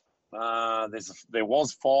believe there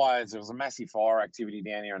was fires. There was a massive fire activity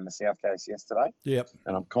down here in the South Coast yesterday. Yep.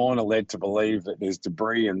 And I'm kind of led to believe that there's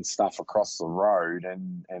debris and stuff across the road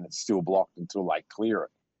and it's still blocked until they clear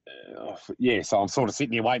it. So I'm sort of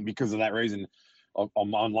sitting here waiting because of that reason.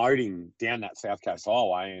 I'm unloading down that South Coast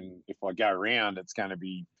Highway, and if I go around, it's going to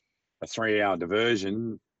be a 3-hour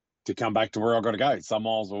diversion to come back to where I've got to go. So I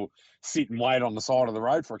might as well sit and wait on the side of the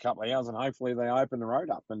road for a couple of hours, and hopefully they open the road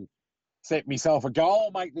up and set myself a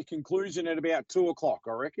goal, make the conclusion at about 2 o'clock,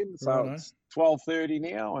 I reckon. So It's 12:30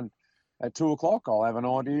 now, and at 2 o'clock I'll have an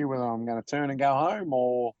idea whether I'm going to turn and go home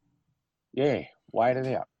or, wait it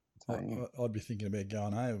out. So, I'd be thinking about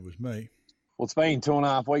going home if it was me. Well, it's been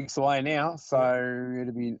 2.5 weeks away now, so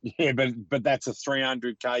it'll be, but that's a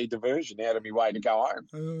 300k diversion out of my way to go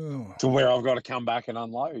home to where I've got to come back and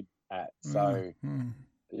unload at. So,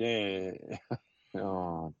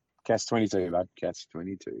 oh, catch 22, bud, catch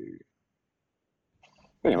 22.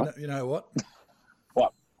 Anyway. You know what?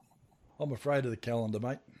 What? I'm afraid of the calendar,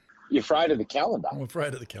 mate. You're afraid of the calendar? I'm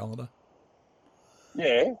afraid of the calendar.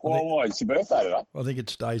 Yeah? Well, why? It's your birthday today. I think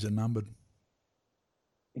its days are numbered.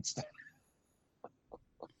 It's days.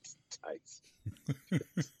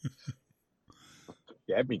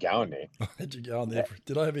 You had me going there. I had you going there.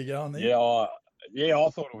 Did I have you going there? Yeah, I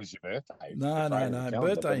thought it was your birthday. No.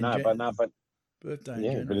 Birthday in January. Birthday in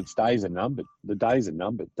January. But its days are numbered. The days are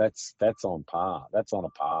numbered. That's on par. That's on a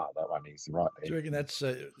par. That one is right there. Do you reckon that's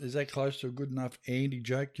is that close to a good enough Andy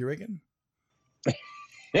joke? Do you reckon?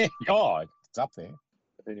 God, it's up there.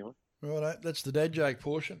 But anyway, right. That's the dad joke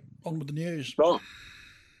portion. On with the news. Right.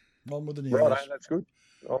 On with the news. Right, that's good.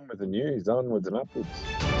 On with the news. Onwards and upwards.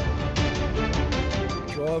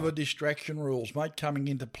 Driver distraction rules, mate, coming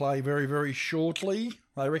into play very, very shortly.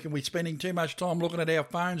 I reckon we're spending too much time looking at our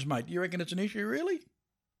phones, mate. Do you reckon it's an issue, really?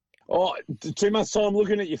 Oh, too much time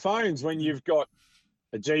looking at your phones when you've got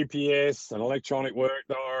a GPS, an electronic work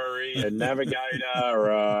diary, a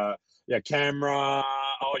navigator, your camera.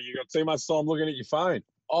 Oh, you got too much time looking at your phone.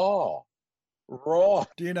 Oh, right.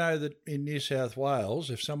 Do you know that in New South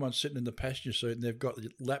Wales, if someone's sitting in the passenger seat and they've got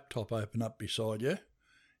the laptop open up beside you,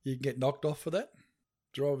 you can get knocked off for that?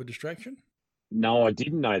 Driver distraction? No, I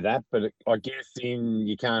didn't know that, but I guess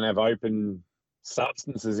you can't have open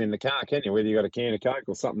substances in the car, can you? Whether you got a can of Coke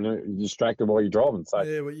or something distracted while you're driving. So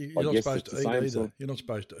yeah, well, you're not supposed to eat either. You're not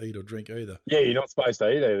supposed to eat or drink either. Yeah, you're not supposed to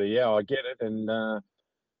eat either. Yeah, I get it. And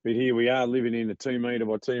but here we are living in a 2 metre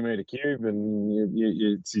by 2 metre cube, and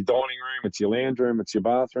it's your dining room, it's your lounge room, it's your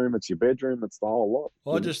bathroom, it's your bedroom, it's the whole lot.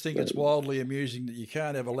 I just think it's wildly amusing that you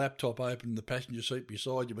can't have a laptop open in the passenger seat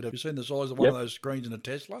beside you. But have you seen the size of one of those screens in a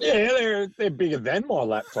Tesla? Yeah, they're bigger than my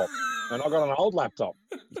laptop, and I got an old laptop.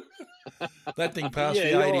 That thing passed the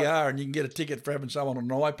ADR, and you can get a ticket for having someone on an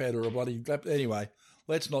iPad or a bloody laptop. Anyway,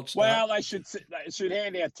 let's not start. Well, they should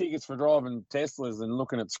hand out tickets for driving Teslas and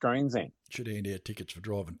looking at screens then. Should hand out tickets for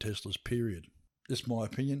driving Teslas, period. That's my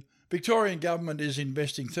opinion. Victorian government is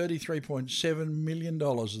investing $33.7 million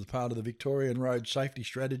as part of the Victorian Road Safety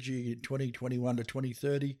Strategy 2021 to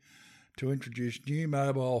 2030 to introduce new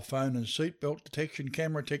mobile phone and seatbelt detection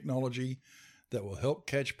camera technology that will help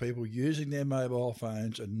catch people using their mobile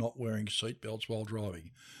phones and not wearing seatbelts while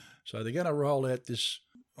driving. So they're going to roll out this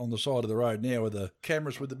on the side of the road now with the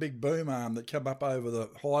cameras with the big boom arm that come up over the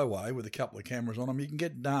highway with a couple of cameras on them. You can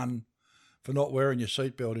get done for not wearing your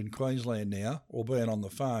seatbelt in Queensland now or being on the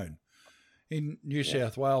phone. In New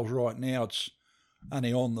South Wales right now, it's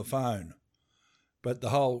only on the phone. But the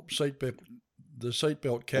whole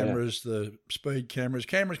seatbelt cameras, the speed cameras.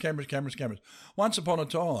 Once upon a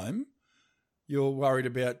time, you're worried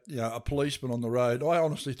about a policeman on the road. I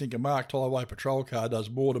honestly think a marked highway patrol car does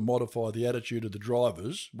more to modify the attitude of the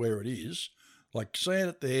drivers where it is, like seeing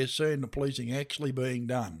it there, seeing the policing actually being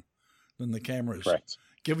done, than the cameras. Correct.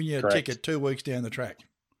 Giving you a Correct. ticket 2 weeks down the track.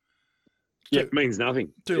 Yeah, it means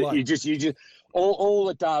nothing. Too late. You just all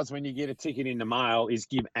it does when you get a ticket in the mail is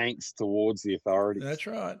give angst towards the authorities. That's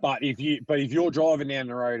right. But if you're driving down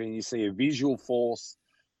the road and you see a visual force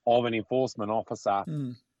of an enforcement officer,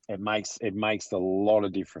 it makes a lot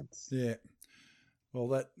of difference. Yeah. Well,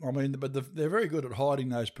 but they're very good at hiding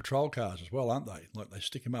those patrol cars as well, aren't they? Like they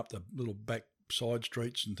stick them up the little back side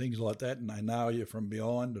streets and things like that, and they nail you from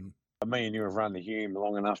behind. And me and you have run the Hume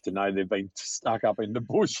long enough to know they've been stuck up in the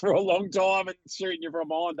bush for a long time and shooting you from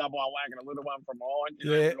behind, double whacking a little one from behind.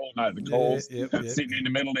 We all know the calls. Sitting in the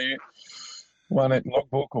middle there. One at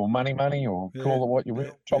logbook or money, or call it what you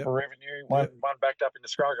will. Chopper revenue. One backed up in the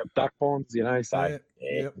scrub of duck ponds. So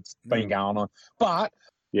it's been going on. But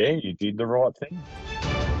you did the right thing.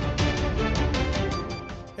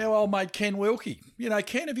 Our old mate Ken Wilkie.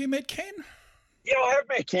 Ken, have you met Ken? Yeah, I have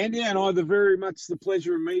met Ken, and I had very much the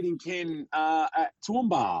pleasure of meeting Ken at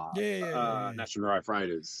Toowoomba National Road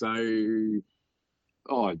Freighters. So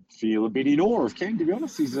I feel a bit in awe of Ken, to be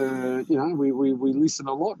honest. He's we listen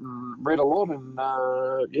a lot and read a lot, and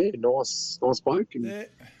nice bloke, and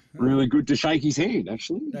really good to shake his hand,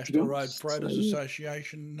 actually. National Road Freighters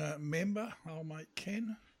Association member, old mate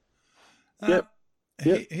Ken.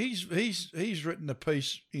 He's written a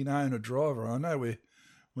piece in Owner Driver. I know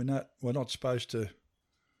we're not supposed to,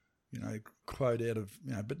 quote out of,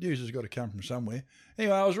 but news has got to come from somewhere.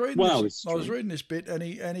 Anyway, I was reading this bit, and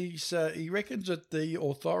he reckons that the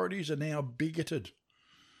authorities are now bigoted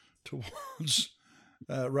towards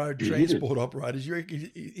road transport operators.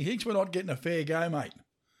 He thinks we're not getting a fair go, mate.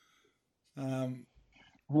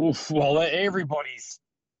 Well, everybody's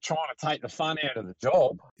trying to take the fun out of the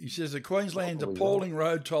job. He says that Queensland's appalling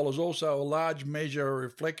road toll is also a large measure, a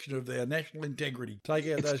reflection of their national integrity. Take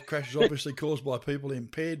out those crashes obviously caused by people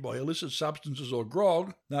impaired by illicit substances or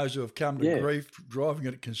grog, those who have come to grief driving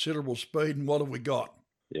at a considerable speed, and what have we got?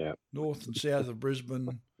 Yeah. North and south of Brisbane.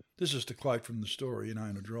 This is the quote from the story in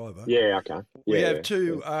Owner Driver. Yeah, okay. We have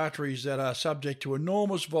two arteries that are subject to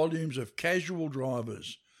enormous volumes of casual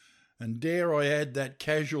drivers, and dare I add that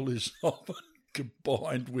casual is often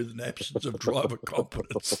combined with an absence of driver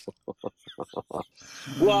competence.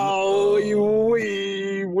 Well,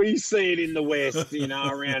 we see it in the West,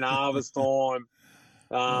 around harvest time.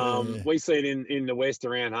 We see it in the West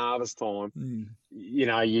around harvest time.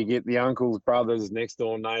 You get the uncle's brother's next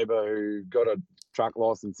door neighbour who got a truck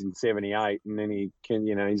license in 78, and then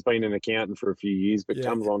he's been an accountant for a few years, but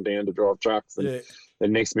comes on down to drive trucks, and the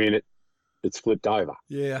next minute it's flipped over.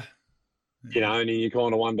 Yeah. And you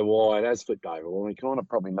kind of wonder why it has flipped over. Well, you kind of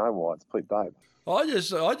probably know why it's flipped over. I just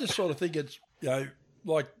sort of think it's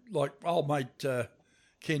like old mate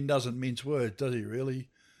Ken doesn't mince words, does he? Really?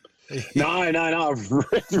 No. I've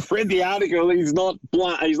read the article. He's not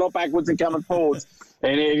blunt. He's not backwards and coming forwards.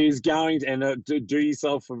 And it is going to do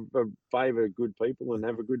yourself a favour, good people, and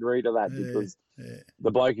have a good read of that, because the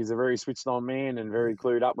bloke is a very switched on man and very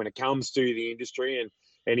clued up when it comes to the industry,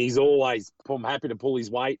 and he's always happy to pull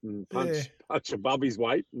his weight and punch above his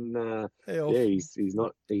weight, and he's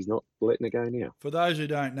not letting it go now. For those who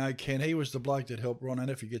don't know, Ken, he was the bloke that helped Ron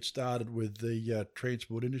Hannafy get started with the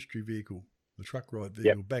transport industry vehicle, the truck ride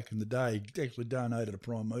vehicle, back in the day. He actually donated a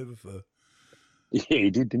prime mover for. Yeah, he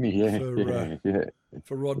did, didn't he?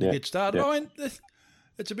 For Rod to get started. I mean,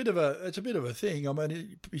 it's a bit of a thing. I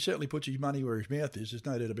mean, he certainly puts his money where his mouth is. There's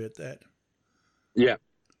no doubt about that. Yeah.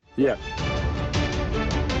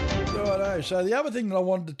 Righto. So the other thing that I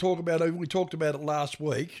wanted to talk about, we talked about it last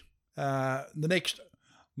week.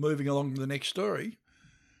 Moving along to the next story.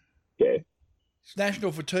 Yeah. It's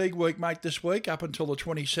National Fatigue Week, mate, this week up until the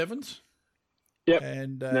 27th. Yep.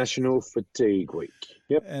 And National Fatigue Week.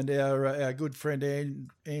 Yep. And our good friend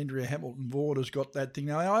Andrea Hamilton-Vaught has got that thing.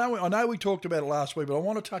 Now, I know we talked about it last week, but I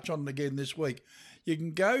want to touch on it again this week. You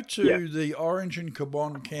can go to the Orange and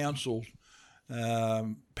Cabonne Council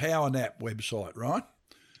Power Nap website, right?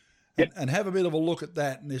 And have a bit of a look at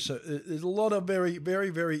that. And there's a lot of very, very,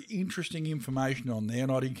 very interesting information on there,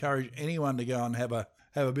 and I'd encourage anyone to go and have a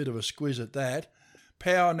bit of a squiz at that.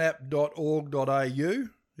 powernap.org.au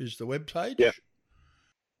is the webpage. Yep.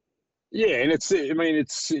 Yeah, and it's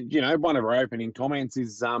one of our opening comments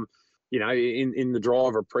is in the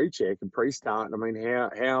driver pre-check and pre-start. I mean,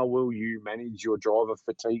 how will you manage your driver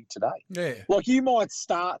fatigue today? Yeah. Like, you might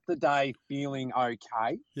start the day feeling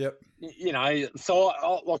okay. Yep. So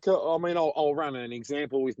I'll run an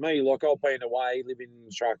example with me. Like, I've been away living in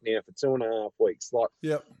the truck now for 2.5 weeks. Like,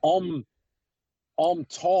 yep. I'm I'm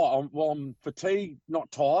tired. I'm fatigued,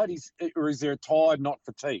 not tired. Or is there a tired, not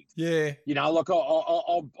fatigued? Yeah. You know, like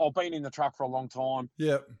I've been in the truck for a long time.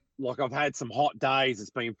 Yep. Like I've had some hot days.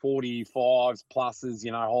 It's been 45s, pluses,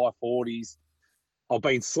 you know, high 40s. I've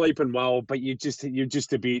been sleeping well, but you're just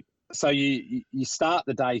a bit. So you start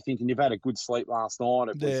the day thinking you've had a good sleep last night.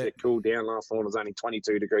 It cooled down last night. It was only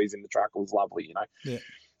 22 degrees in the truck. It was lovely, you know. Yeah.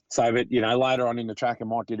 So, but you know, later on in the track, it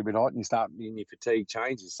might get a bit hot, and your fatigue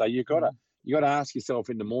changes. So you got to ask yourself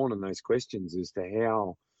in the morning those questions as to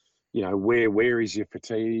how, you know, where is your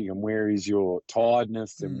fatigue and where is your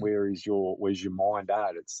tiredness and where's your mind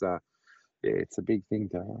at? It's it's a big thing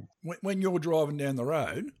to have. When you're driving down the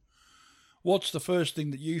road, what's the first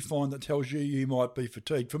thing that you find that tells you might be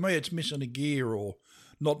fatigued? For me, it's missing a gear or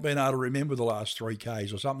not being able to remember the last 3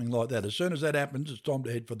 Ks or something like that. As soon as that happens, it's time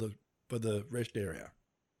to head for the rest area.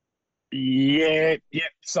 Yeah.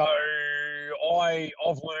 So I've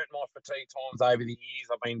learnt my fatigue times over the years.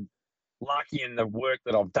 I've been lucky in the work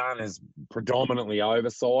that I've done is predominantly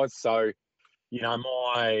oversized. So, you know,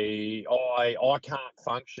 I can't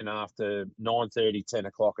function after 9:30, 10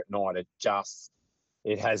 o'clock at night. I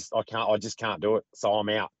just can't do it. So I'm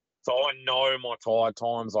out. So I know my tired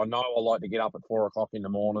times. I know I like to get up at 4 o'clock in the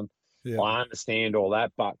morning. Yeah. I understand all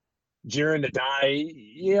that. But during the day,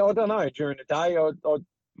 I don't know. During the day,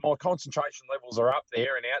 my concentration levels are up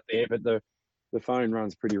there and out there, but the phone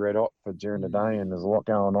runs pretty red hot for during the day, and there's a lot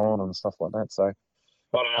going on and stuff like that. So I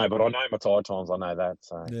don't know, but I know my tired times. I know that.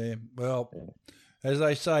 So yeah, well, as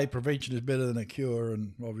they say, prevention is better than a cure,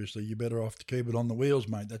 and obviously you're better off to keep it on the wheels,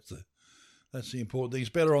 mate. That's the important thing. It's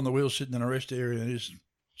better on the wheels sitting in a rest area than it is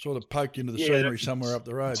sort of poked into the scenery somewhere up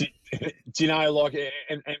the road. Do you know, like,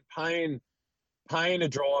 and paying a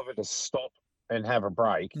driver to stop and have a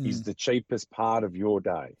break is the cheapest part of your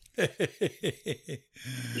day. You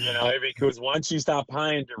know, because once you start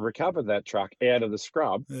paying to recover that truck out of the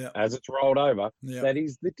scrub as it's rolled over, that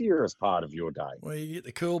is the dearest part of your day. Well, you get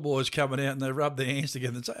the cool boys coming out and they rub their hands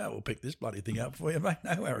together and say, "Oh, we'll pick this bloody thing up for you, mate.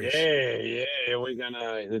 No worries." Yeah,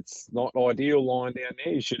 it's not ideal lying down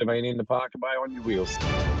there. You should have been in the Parker Bay on your wheels.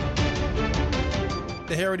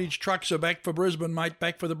 The Heritage Trucks are back for Brisbane, mate.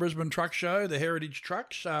 Back for the Brisbane Truck Show. The Heritage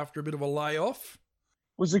Trucks, after a bit of a layoff.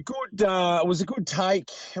 Was a good take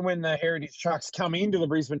when the Heritage Trucks come into the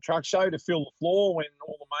Brisbane Truck Show to fill the floor when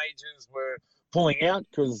all the majors were pulling out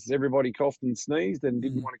because everybody coughed and sneezed and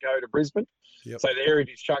didn't want to go to Brisbane. Yep. So the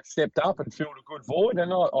Heritage Trucks stepped up and filled a good void,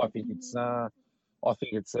 and I think it's a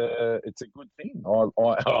good thing.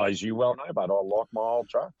 I as you well know, but I like my old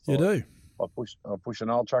truck. So you do. I push an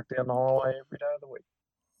old truck down the highway every day of the week.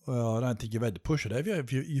 Well, I don't think you've had to push it, have you?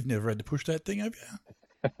 You've never had to push that thing, have you?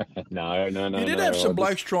 No. You did have some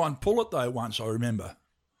blokes try and pull it, though, once, I remember.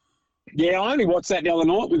 Yeah, I only watched that the other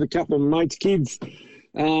night with a couple of mates' kids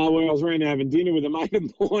where I was around having dinner with a mate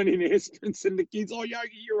of mine in Esperance, and the kids, "Oh, Yogi,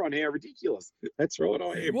 you're on How Ridiculous." That's right,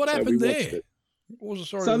 I am. What happened there? What was the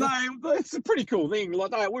story? So it's a pretty cool thing.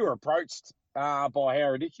 Like we were approached by How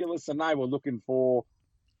Ridiculous, and they were looking for,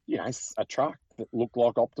 you know, a truck that looked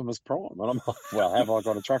like Optimus Prime. And I'm like, well, have I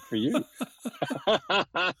got a truck for you?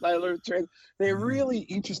 They're really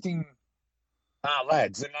interesting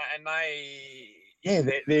lads, and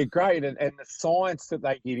they're great. And the science that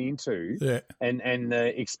they get into and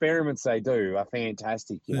the experiments they do are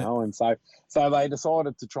fantastic, you know. And so they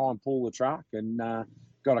decided to try and pull the truck and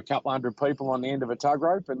got a couple hundred people on the end of a tug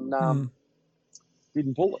rope and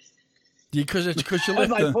didn't pull it. Because you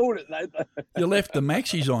left you left the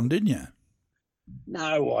maxis on, didn't you?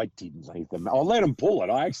 No, I didn't leave them. I let them pull it.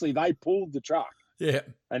 They pulled the truck. Yeah.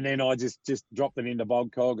 And then I just dropped it into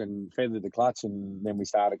bog cog and feathered the clutch, and then we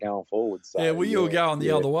started going forward. So, you were going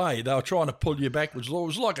the other way. They were trying to pull you backwards. It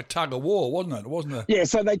was like a tug of war, wasn't it? It wasn't a... Yeah,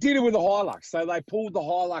 so they did it with the Hilux. So they pulled the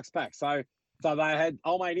Hilux back. So they had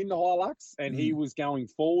old mate in the Hilux, and he was going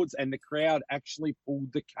forwards, and the crowd actually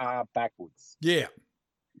pulled the car backwards. Yeah.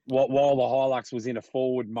 While the Hilux was in a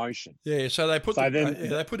forward motion. Yeah, so they put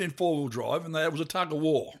they put in four-wheel drive, and it was a tug of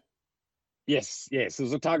war. Yes. It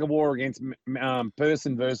was a tug of war against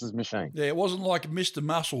person versus machine. Yeah, it wasn't like Mr.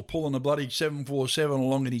 Muscle pulling a bloody 747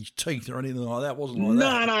 along in his teeth or anything like that. It wasn't like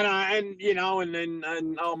that. No. And, you know,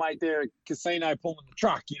 and oh, mate, they're a casino pulling the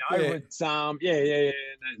truck, you know. Yeah.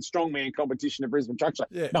 It's, strongman competition at Brisbane Truck Show.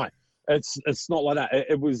 Yeah. No, it's not like that.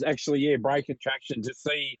 It was actually, breaking traction to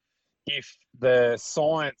see if the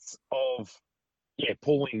science of,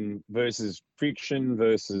 pulling versus friction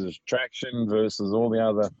versus traction versus all the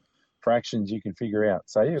other fractions you can figure out.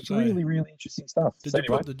 So it's really, really interesting stuff. Did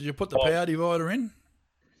you put the power divider in?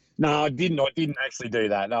 No, I didn't. I didn't actually do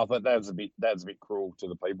that. I thought that was a bit cruel to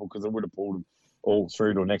the people because it would have pulled them all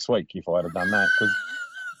through till next week if I had done that. Because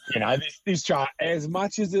this truck, as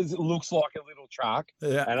much as it looks like a little truck,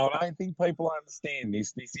 Yeah. and I don't think people understand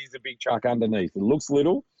this. This is a big truck underneath. It looks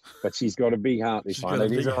little, but she's got a big heart. This one.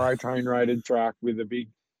 It is a Rotaine rated truck with a big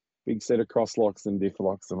set of cross locks and diff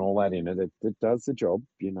locks and all that in it. It does the job,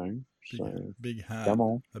 Big heart. Come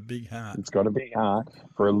on, a big heart. It's got a big heart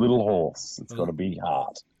for a little horse. It's got a big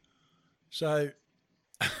heart. So.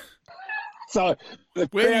 So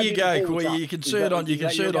where do you go? You can see it on. You can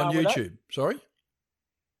see it on YouTube. Sorry.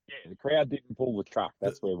 Yeah, the crowd didn't pull the truck.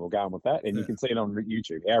 That's where we're going with that, and you can see it on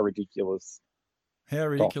YouTube. How ridiculous! How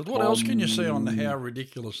ridiculous! What else can you see on the How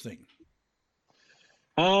Ridiculous thing?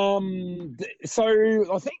 So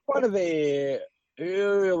I think one of their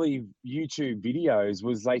early YouTube videos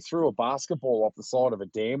was they threw a basketball off the side of a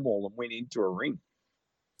dam wall and went into a ring.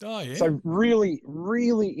 Oh yeah. So really,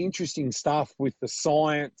 really interesting stuff with the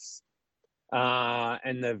science.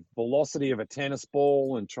 And the velocity of a tennis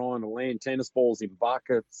ball and trying to land tennis balls in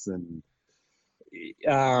buckets, and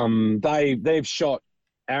they've shot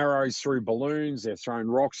arrows through balloons. They've thrown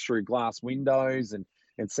rocks through glass windows and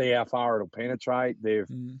see how far it'll penetrate.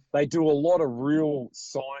 They do a lot of real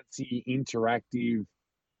sciencey, interactive,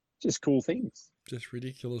 just cool things. Just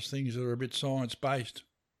ridiculous things that are a bit science based.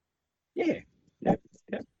 Yeah.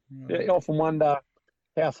 I often wonder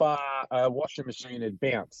how far a washing machine would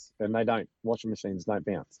bounce, and they don't. Washing machines don't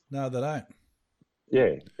bounce. No, they don't.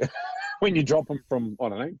 Yeah. When you drop them from,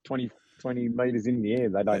 20 metres in the air,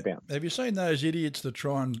 they don't bounce. Have you seen those idiots that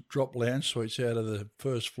try and drop lounge suites out of the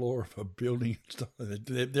first floor of a building and stuff?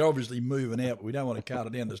 They're obviously moving out, but we don't want to cart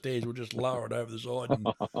it down the stairs. We'll just lower it over the side.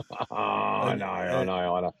 I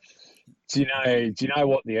know. Do you know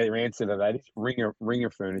what the answer to that is? Ringer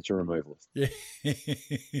furniture removals. Yeah.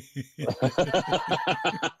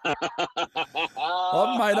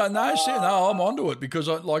 I'm onto it because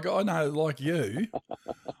I know, like you,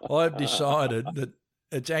 I've decided that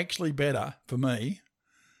it's actually better for me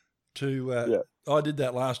to. I did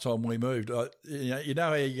that last time we moved. You know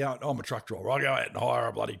how you go, I'm a truck driver. I go out and hire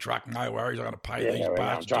a bloody truck. No worries. I'm going to pay these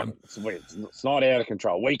bastards. It's not out of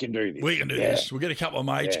control. We can do this. We can do this. We'll get a couple of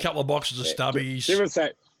mates, a couple of boxes of stubbies. Give us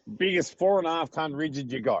that biggest 4.5 ton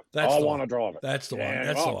rigid you got. I want to drive it. That's the one.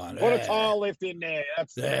 That's the one. Put a tile lift in there.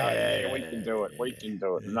 That's we can do it. We can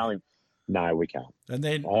do it. No, we can't. And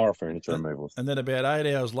then hire furniture removals. And then about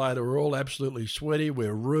 8 hours later, we're all absolutely sweaty.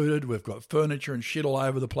 We're rooted. We've got furniture and shit all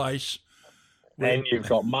over the place. And you've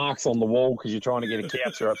got marks on the wall because you're trying to get a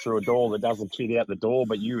couch up through a door that doesn't fit out the door,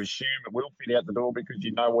 but you assume it will fit out the door because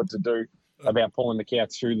you know what to do about pulling the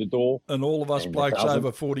couch through the door. And all of us blokes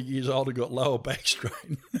over 40 years old have got lower back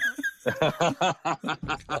strain. Yeah,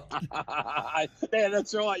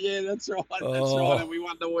 that's right. That's right. And we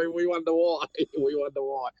wonder why.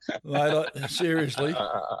 Mate, seriously,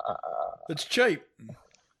 it's cheap.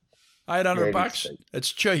 $800.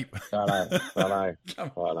 It's cheap. I know.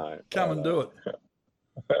 Come and do it.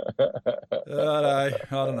 I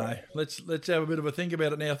don't know. Let's have a bit of a think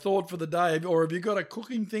about it now. Thought for the day, or have you got a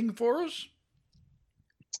cooking thing for us?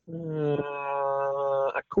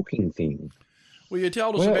 A cooking thing. Well, you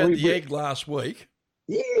told us about the egg last week.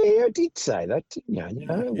 Yeah, I did say that, didn't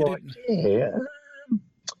you?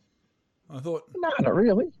 I thought. No, not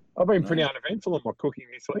really. I've been pretty uneventful in my cooking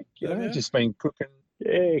this week. Just been cooking.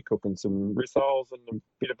 Yeah, cooking some rissoles and a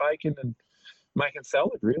bit of bacon and making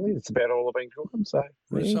salad, really. That's about all I've been cooking. So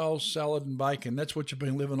rissoles, salad and bacon. That's what you've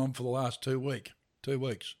been living on for the last 2 weeks. 2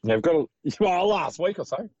 weeks. Yeah, last week or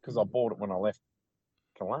so, because I bought it when I left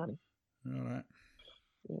Kalani. All right.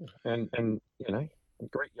 Yeah. And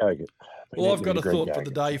Greek yogurt. Well, I've got a thought for the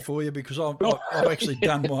day for you because I've actually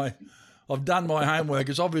done my homework.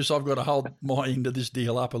 It's obvious I've got to hold my end of this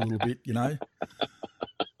deal up a little bit,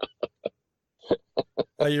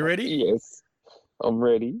 Are you ready? Yes, I'm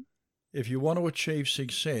ready. If you want to achieve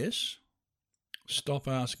success, stop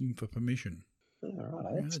asking for permission. All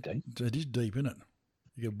right, that's deep. It is deep, isn't it?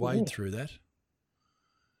 You can wade through that.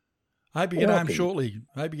 I hope you get home shortly.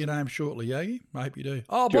 Yogi. I hope you do.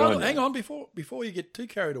 Oh, hang on, before you get too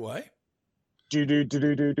carried away. Do.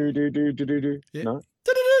 Yeah. No.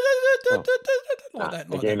 Like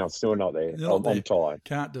that. I'm still not there. I'm tired.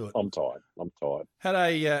 Can't do it. I'm tired. Had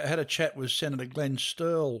a chat with Senator Glenn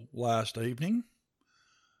Sterle last evening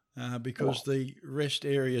because the Rest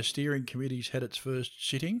Area Steering Committee's had its first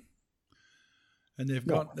sitting, and they've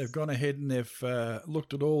gone ahead and they've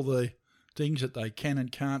looked at all the things that they can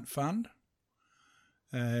and can't fund,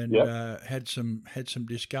 and had some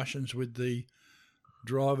discussions with the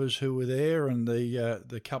drivers who were there and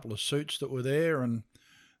the couple of suits that were there and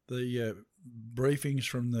the briefings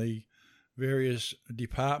from the various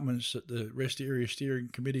departments that the Rest Area Steering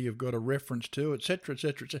Committee have got a reference to, etc.,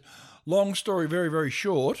 etc., etc. Long story, very, very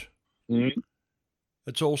short. Mm-hmm.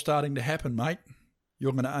 It's all starting to happen, mate.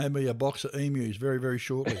 You're going to owe me a box of emus very, very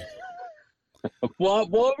shortly. Why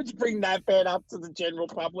would you bring that bet up to the general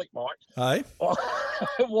public, Mike? Hey?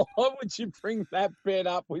 Why would you bring that bet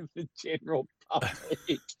up with the general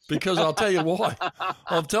public? Because I'll tell you why.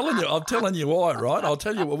 I'm telling you why, right? I'll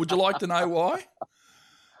tell you what. Would you like to know why?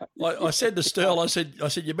 I said to Sterl, I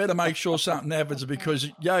said, you better make sure something happens because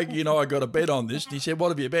Yogi and I got a bet on this. And he said, what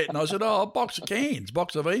have you bet? And I said, a box of cans,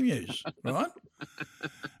 box of emus, right?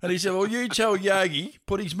 And he said, well, you tell Yogi,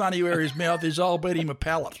 put his money where his mouth is, I'll bet him a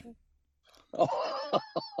pallet.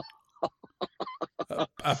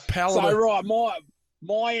 A pallet. So, right,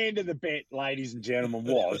 my end of the bet, ladies and gentlemen,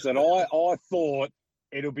 was that I thought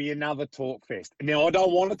it'll be another Talk Fest. Now, I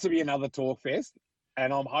don't want it to be another Talk Fest.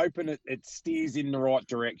 And I'm hoping it steers in the right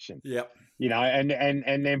direction. Yeah. You know, and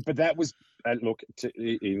then, but that was, look,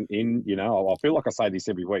 in you know, I feel like I say this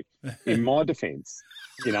every week. In my defence,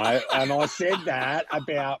 you know, and I said that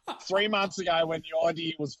about 3 months ago when the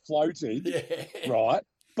idea was floated, right?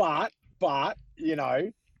 But you know,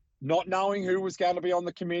 not knowing who was going to be on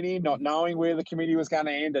the committee, not knowing where the committee was going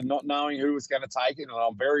to end, and not knowing who was going to take it, and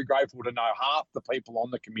I'm very grateful to know half the people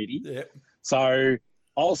on the committee. Yeah. So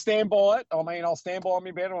I'll stand by it. I mean, I'll stand by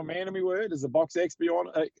me bet. I'm a man of my word. There's a box export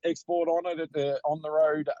on it at the On the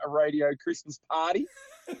Road Radio Christmas party.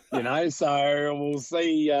 You know, so we'll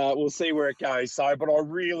see where it goes. So, but I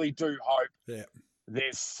really do hope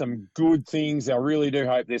there's some good things. I really do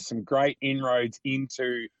hope there's some great inroads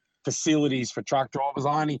into facilities for truck drivers.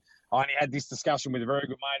 I only had this discussion with a very good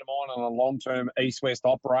mate of mine on a long-term east-west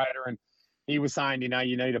operator, and he was saying, you know,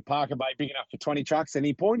 you need a parking bay big enough for 20 trucks, and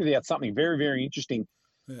he pointed out something very, very interesting.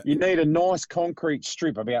 Yeah. You need a nice concrete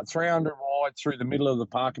strip about 300 wide through the middle of the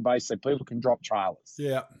parking bay so people can drop trailers.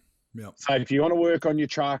 Yeah. Yeah. So if you want to work on your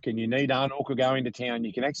truck and you need Arnold to go into town,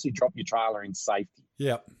 you can actually drop your trailer in safety.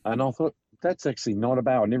 Yeah. And I thought, that's actually not a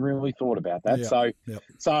bad. I never really thought about that. Yeah.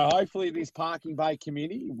 So hopefully this parking bay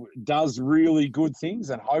committee does really good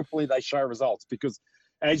things, and hopefully they show results, because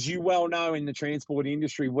as you well know in the transport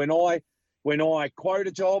industry, when I quote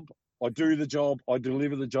a job, I do the job, I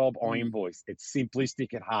deliver the job, I invoice. It's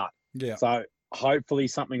simplistic at heart. Yeah. So hopefully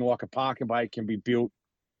something like a parking bay can be built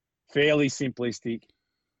fairly simplistic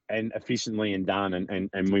and efficiently and done,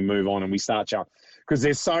 and we move on and we start showing. Because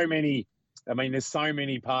there's so many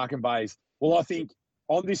parking bays. Well, I think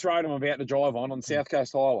on this road I'm about to drive on South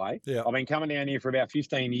Coast Highway, I've been coming down here for about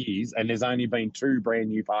 15 years, and there's only been 2 brand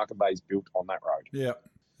new parking bays built on that road. Yeah,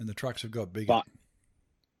 and the trucks have got bigger.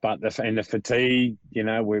 But the fatigue, you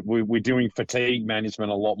know, we're doing fatigue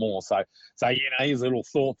management a lot more. So you know, here's a little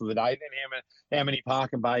thought for the day. Then how many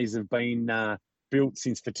parking bays have been built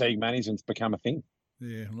since fatigue management's become a thing?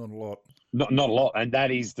 Yeah, not a lot. Not a lot, and that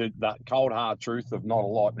is the cold hard truth of not a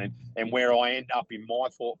lot. And where I end up in my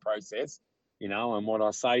thought process, you know, and what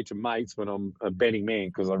I say to mates when I'm a betting man,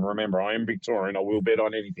 because I remember I am Victorian, I will bet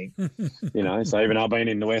on anything. You know, so even though I've been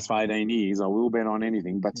in the West for 18 years, I will bet on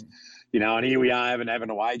anything. But, you know, and here we are having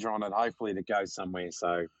a wager on it. Hopefully it goes somewhere.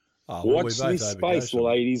 So watch this space,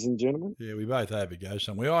 ladies and gentlemen. Yeah, we both hope it goes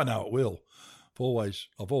somewhere. I know it will.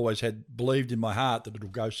 I've always believed in my heart that it'll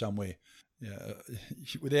go somewhere. Yeah,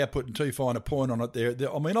 without putting too fine a point on it there.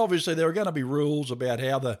 I mean, obviously there are going to be rules about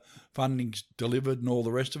how the funding's delivered and all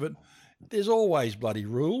the rest of it. There's always bloody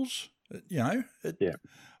rules, you know.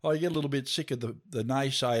 I get a little bit sick of the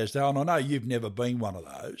naysayers though, and I know you've never been one of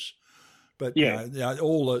those. But you know,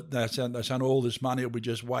 they're saying all this money will be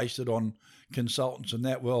just wasted on consultants and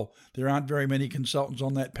that. Well, there aren't very many consultants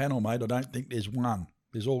on that panel, mate. I don't think there's one.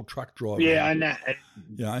 There's all truck drivers. Yeah, and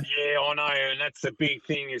you know? Yeah, I know, and that's the big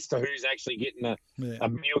thing as to who's actually getting a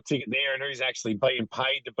meal ticket there, and who's actually being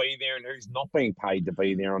paid to be there, and who's not being paid to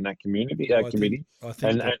be there on that committee. I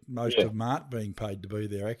think that most of them aren't being paid to be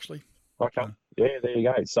there, actually. Okay. Yeah, there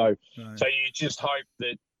you go. So you just hope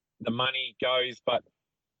that the money goes, but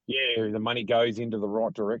the money goes into the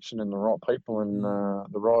right direction and the right people and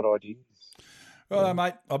the right ideas. Right,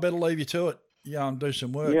 mate. I better leave you to it. Yeah, and do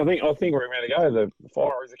some work. Yeah, I think we're about to go. The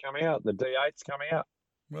Fireys are coming out. The D8's coming out.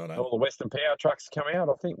 Right. All the Western Power trucks are coming out.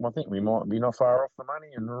 I think we might be not far off the money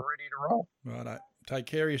and ready to roll. Right. Take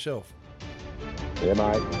care of yourself. Yeah,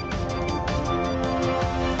 mate.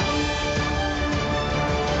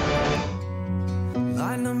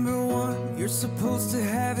 Line number 1, you're supposed to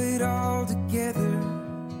have it all together.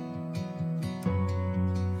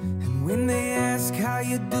 When they ask how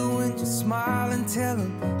you doing, just smile and tell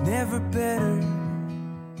them never better.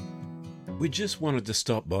 We just wanted to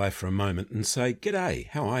stop by for a moment and say, g'day,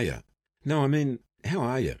 how are you? No, I mean, how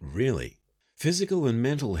are you, really? Physical and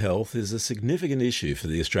mental health is a significant issue for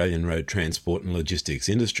the Australian road transport and logistics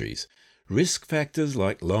industries. Risk factors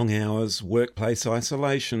like long hours, workplace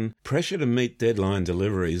isolation, pressure to meet deadline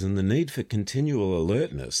deliveries and the need for continual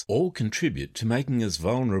alertness all contribute to making us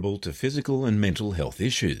vulnerable to physical and mental health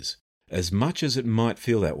issues. As much as it might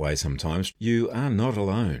feel that way sometimes, you are not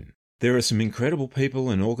alone. There are some incredible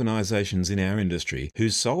people and organisations in our industry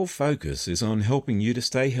whose sole focus is on helping you to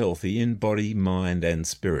stay healthy in body, mind and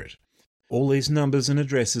spirit. All these numbers and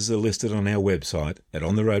addresses are listed on our website at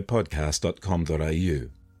ontheroadpodcast.com.au.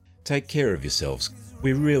 Take care of yourselves.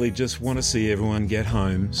 We really just want to see everyone get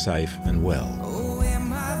home safe and well. Oh,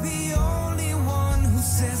 am I the only one who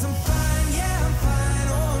says I'm fine? Yeah, I'm fine.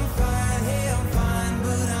 Oh, I'm fine. Hey, I'm fine,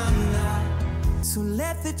 but I'm not. So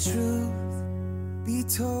let the truth be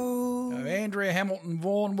told. Andrea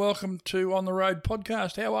Hamilton-Vaughan, welcome to On the Road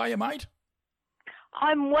podcast. How are you, mate?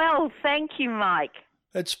 I'm well, thank you, Mike.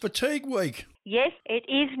 It's fatigue week. Yes, it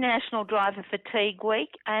is National Driver Fatigue Week,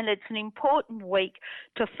 and it's an important week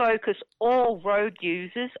to focus all road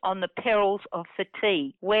users on the perils of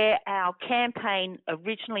fatigue, where our campaign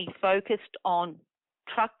originally focused on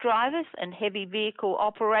truck drivers and heavy vehicle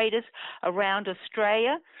operators around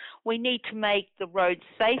Australia. We need to make the roads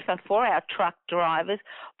safer for our truck drivers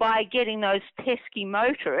by getting those pesky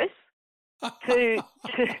motorists to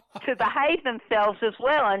behave themselves as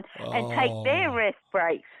well and take their rest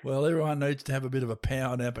breaks. Well, everyone needs to have a bit of a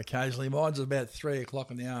power nap occasionally. Mine's about 3 o'clock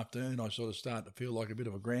in the afternoon. I sort of start to feel like a bit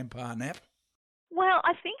of a grandpa nap. Well,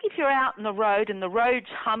 I think if you're out on the road and the road's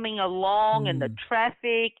humming along and the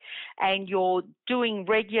traffic and you're doing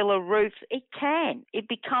regular routes, it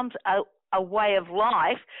becomes a way of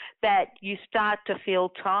life that you start to feel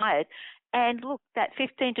tired. And look, that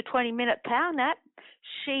 15 to 20 minute power nap,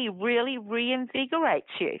 she really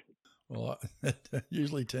reinvigorates you. Well, it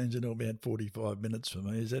usually turns into about 45 minutes for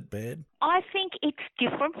me. Is that bad? I think it's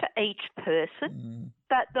different for each person,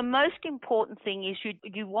 but the most important thing is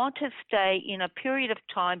you want to stay in a period of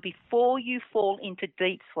time before you fall into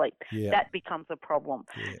deep sleep. Yeah. That becomes a problem.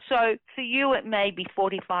 Yeah. So for you, it may be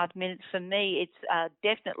 45 minutes. For me, it's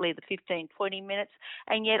definitely the 15, 20 minutes,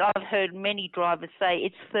 and yet I've heard many drivers say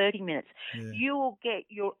it's 30 minutes. Yeah. You will get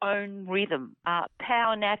your own rhythm.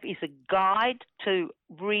 Power nap is a guide to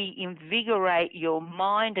reinvigorate your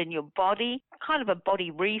mind and your body, kind of a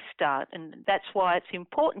body restart, and that's why it's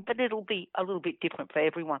important, but it'll be a little bit different for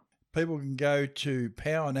everyone. People can go to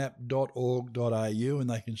powernap.org.au and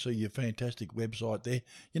they can see your fantastic website there.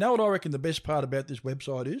 You know what I reckon the best part about this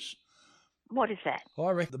website is? What is that?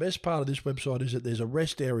 I reckon the best part of this website is that there's a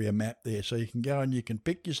rest area map there, so you can go and you can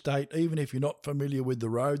pick your state, even if you're not familiar with the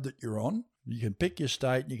road that you're on. You can pick your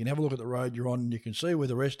state, you can have a look at the road you're on, and you can see where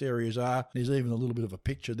the rest areas are. There's even a little bit of a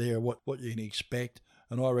picture there of what you can expect.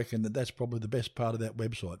 And I reckon that's probably the best part of that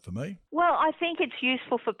website for me. Well, I think it's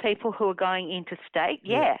useful for people who are going interstate.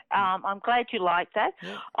 Yeah. I'm glad you like that.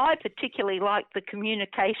 Yeah. I particularly like the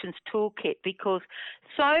communications toolkit because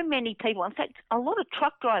so many people, in fact, a lot of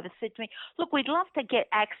truck drivers said to me, look, we'd love to get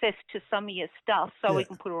access to some of your stuff so we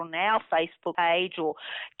can put it on our Facebook page or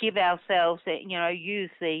give ourselves,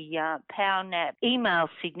 use the PowerNap email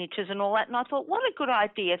signatures and all that. And I thought, what a good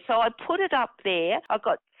idea. So I put it up there. I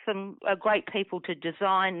got some great people to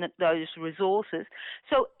design those resources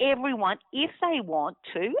so everyone, if they want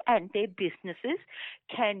to, and their businesses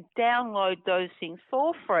can download those things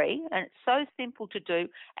for free, and it's so simple to do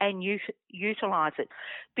and utilise it.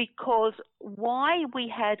 Because why we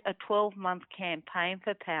had a 12-month campaign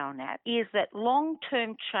for PowerNap is that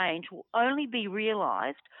long-term change will only be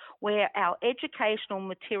realised where our educational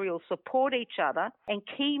materials support each other and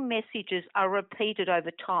key messages are repeated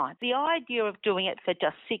over time. The idea of doing it for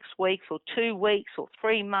just 6 weeks or 2 weeks or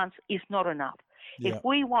 3 months is not enough. Yeah. If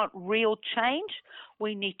we want real change,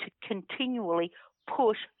 we need to continually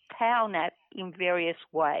push PowerNap in various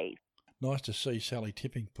ways. Nice to see Sally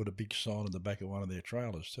Tipping put a big sign on the back of one of their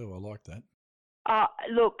trailers too. I like that.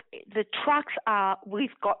 Look, the trucks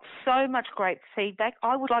we've got so much great feedback.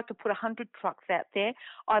 I would like to put 100 trucks out there.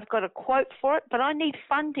 I've got a quote for it, but I need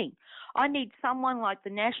funding. I need someone like the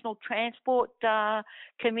National Transport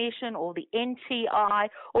Commission or the NTI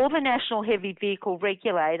or the National Heavy Vehicle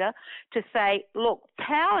Regulator to say, look,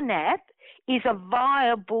 PowerNap is a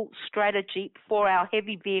viable strategy for our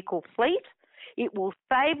heavy vehicle fleet. It will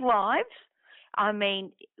save lives. I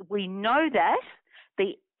mean, we know that.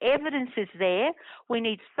 The evidence is there. We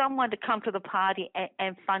need someone to come to the party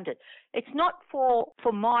and fund it. It's not for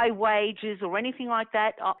my wages or anything like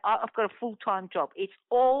that. I've got a full-time job. It's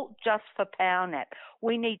all just for PowerNap.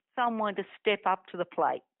 We need someone to step up to the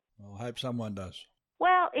plate. Well, I hope someone does.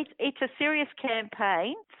 Well, it's a serious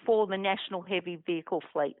campaign for the national heavy vehicle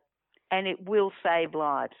fleet. and it will save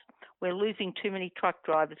lives. We're losing too many truck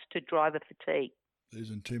drivers to driver fatigue.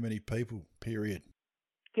 Losing too many people, period.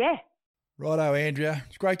 Yeah. Righto, Andrea.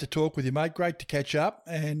 It's great to talk with you, mate. Great to catch up,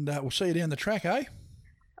 and we'll see you down the track, eh?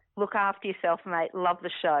 Look after yourself, mate. Love the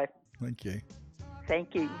show. Thank you.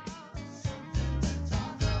 Thank you.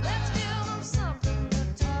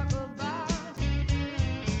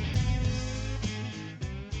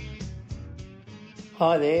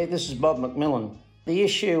 Hi there, this is Bob McMillan. The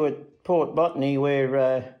issue at Port Botany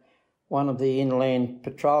where one of the inland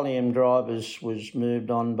petroleum drivers was moved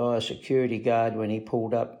on by a security guard when he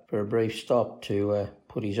pulled up for a brief stop to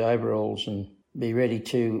put his overalls and be ready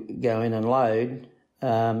to go in and load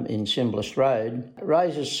in Simblist Road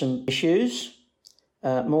raises some issues,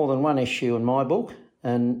 more than one issue in my book,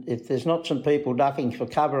 and if there's not some people ducking for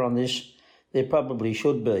cover on this, there probably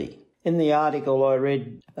should be. In the article I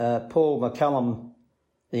read, Paul McCallum,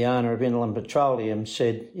 the owner of Inland Petroleum,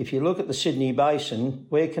 said, if you look at the Sydney Basin,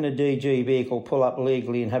 where can a DG vehicle pull up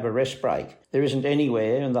legally and have a rest break? There isn't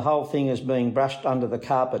anywhere, and the whole thing is being brushed under the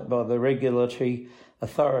carpet by the regulatory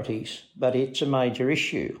authorities, but it's a major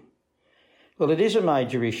issue. Well, it is a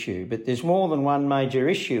major issue, but there's more than one major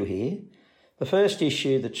issue here. The first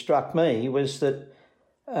issue that struck me was that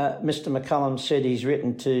Mr McCullum said he's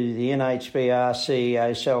written to the NHBR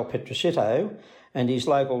CEO Sal Petrosito and his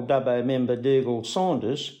local Dubbo member Dougal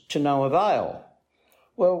Saunders to no avail.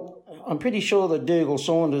 Well, I'm pretty sure that Dougal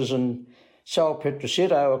Saunders and Sal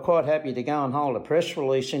Petrosito are quite happy to go and hold a press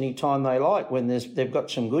release any time they like when they've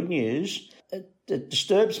got some good news. It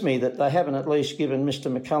disturbs me that they haven't at least given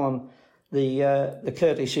Mr McCullum the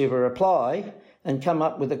courtesy of a reply and come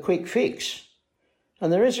up with a quick fix.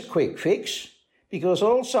 And there is a quick fix, because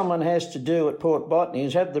all someone has to do at Port Botany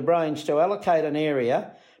is have the brains to allocate an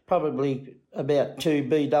area, probably about 2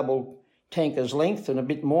 B-double tankers length and a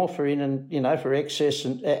bit more for for access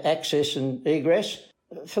and egress,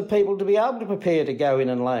 for people to be able to prepare to go in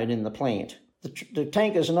and load in the plant. The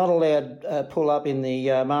tankers are not allowed pull up in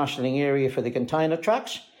the marshalling area for the container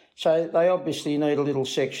trucks, so they obviously need a little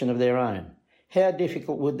section of their own. How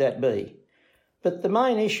difficult would that be? But the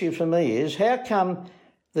main issue for me is, how come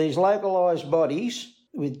these localised bodies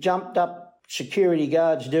with jumped-up security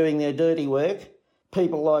guards doing their dirty work,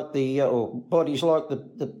 people like or bodies like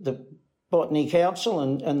the Botany Council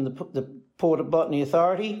and the Port of Botany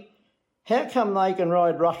Authority, how come they can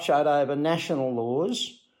ride roughshod over national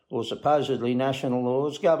laws, or supposedly national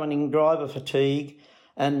laws, governing driver fatigue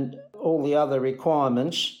and all the other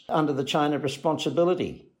requirements under the chain of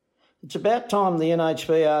responsibility? It's about time the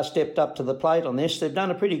NHBR stepped up to the plate on this. They've done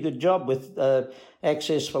a pretty good job with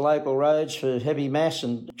access for local roads for heavy mass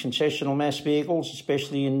and concessional mass vehicles,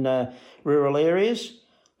 especially in rural areas.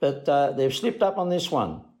 But they've slipped up on this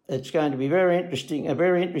one. It's going to be a very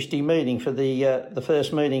interesting meeting for the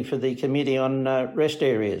first meeting for the Committee on Rest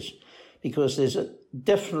Areas, because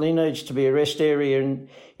definitely needs to be a rest area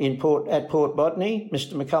at Port Botany.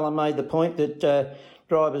 Mr McCullum made the point that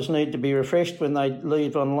drivers need to be refreshed when they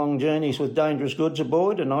leave on long journeys with dangerous goods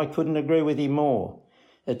aboard, and I couldn't agree with him more.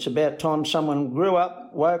 It's about time someone grew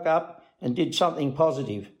up, woke up and did something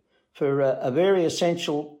positive for a very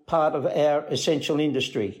essential part of our essential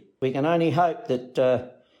industry. We can only hope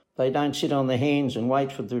that they don't sit on their hands and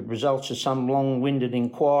wait for the results of some long-winded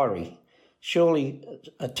inquiry. Surely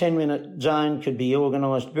a 10-minute zone could be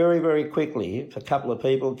organised very, very quickly if a couple of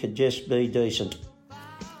people could just be decent.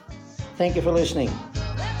 Thank you for listening.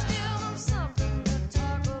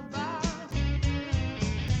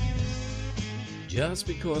 Just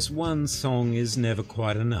because one song is never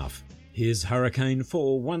quite enough, here's Hurricane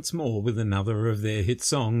 4 once more with another of their hit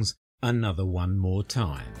songs, Another One More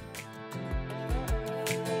Time.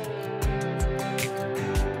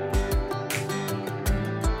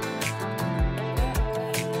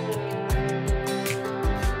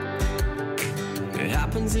 It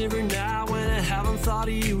happens every night when I haven't thought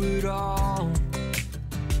of you at all.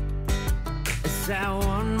 It's that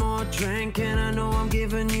one more drink and I know I'm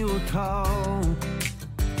giving you a call.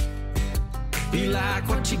 You like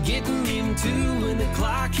what you're getting into when the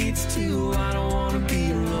clock hits 2. I don't wanna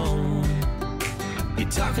be alone. You're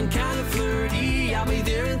talking kind of flirty, I'll be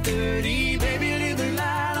there in 30. Baby, leave the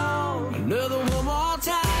light on. Another one more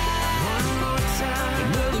time. One more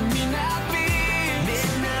time. Another midnight fear.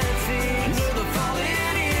 Midnight fear. Another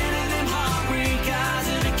falling into them heartbreak eyes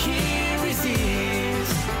that I can't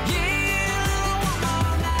resist. Yeah,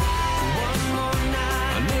 one more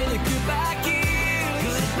night. Another goodbye kiss.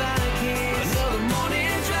 Goodbye kiss. Another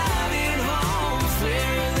morning driving home,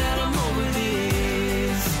 swearing that I'm over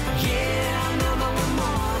this. Yeah, another one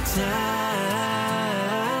more time.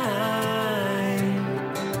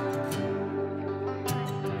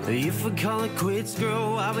 If we call it quits,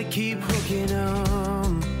 girl, I would keep hooking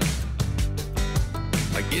up.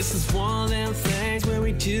 I guess it's one of them things where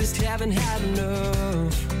we just haven't had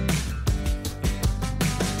enough.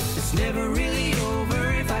 It's never really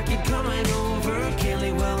over if I keep coming over. Can't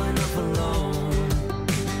leave well enough alone.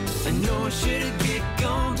 I know I should've get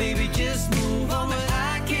gone, baby, just move on, but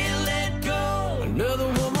I can't let go. Another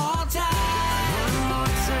one more time. One more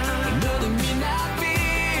time. Another midnight fix.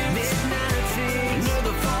 Midnight fix.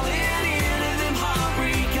 Another falling into them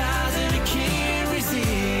heartbreak eyes and I can't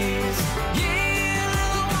resist. Yeah,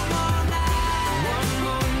 another one more night. One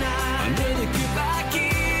more night. Another goodbye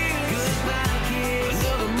kiss. Goodbye kiss.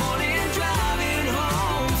 Another morning driving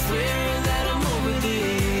home, swearing that I'm over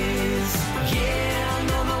this. Yeah,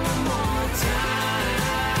 another one more time.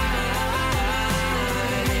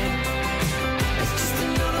 It's just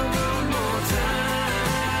another one more time.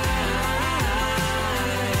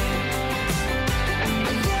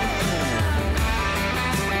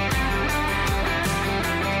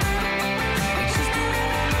 It's just one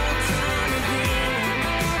more time again.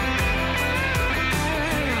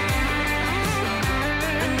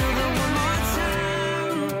 Another one more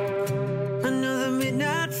time. Another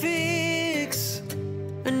midnight fix.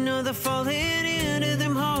 Another falling into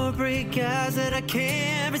them heartbreak eyes that I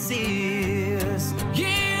can't resist.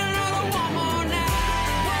 Yeah, another one more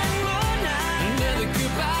night. One more night. Another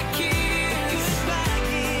goodbye kiss. Goodbye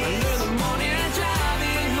kiss. Another morning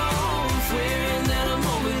driving home, swearing that I'm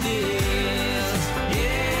over this.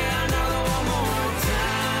 Yeah, another one more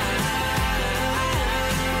time.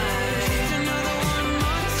 Just another one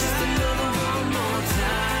more time. Just another one more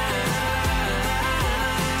time.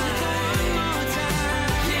 One more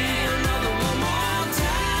time. Yeah, another one more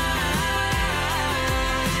time.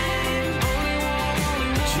 Only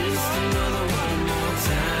one, just another one more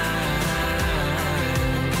time.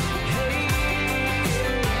 Hey,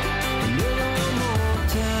 another one more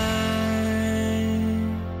time.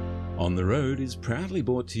 On the Road is proudly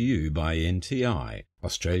brought to you by NTI,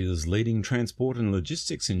 Australia's leading transport and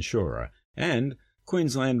logistics insurer, and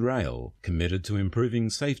Queensland Rail, committed to improving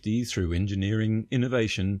safety through engineering,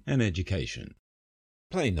 innovation and education.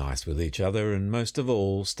 Play nice with each other and most of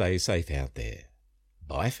all, stay safe out there.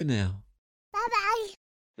 Bye for now. Bye-bye.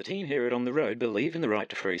 The team here at On the Road believe in the right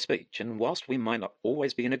to free speech, and whilst we might not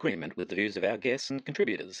always be in agreement with the views of our guests and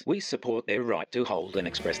contributors, we support their right to hold and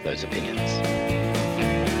express those opinions.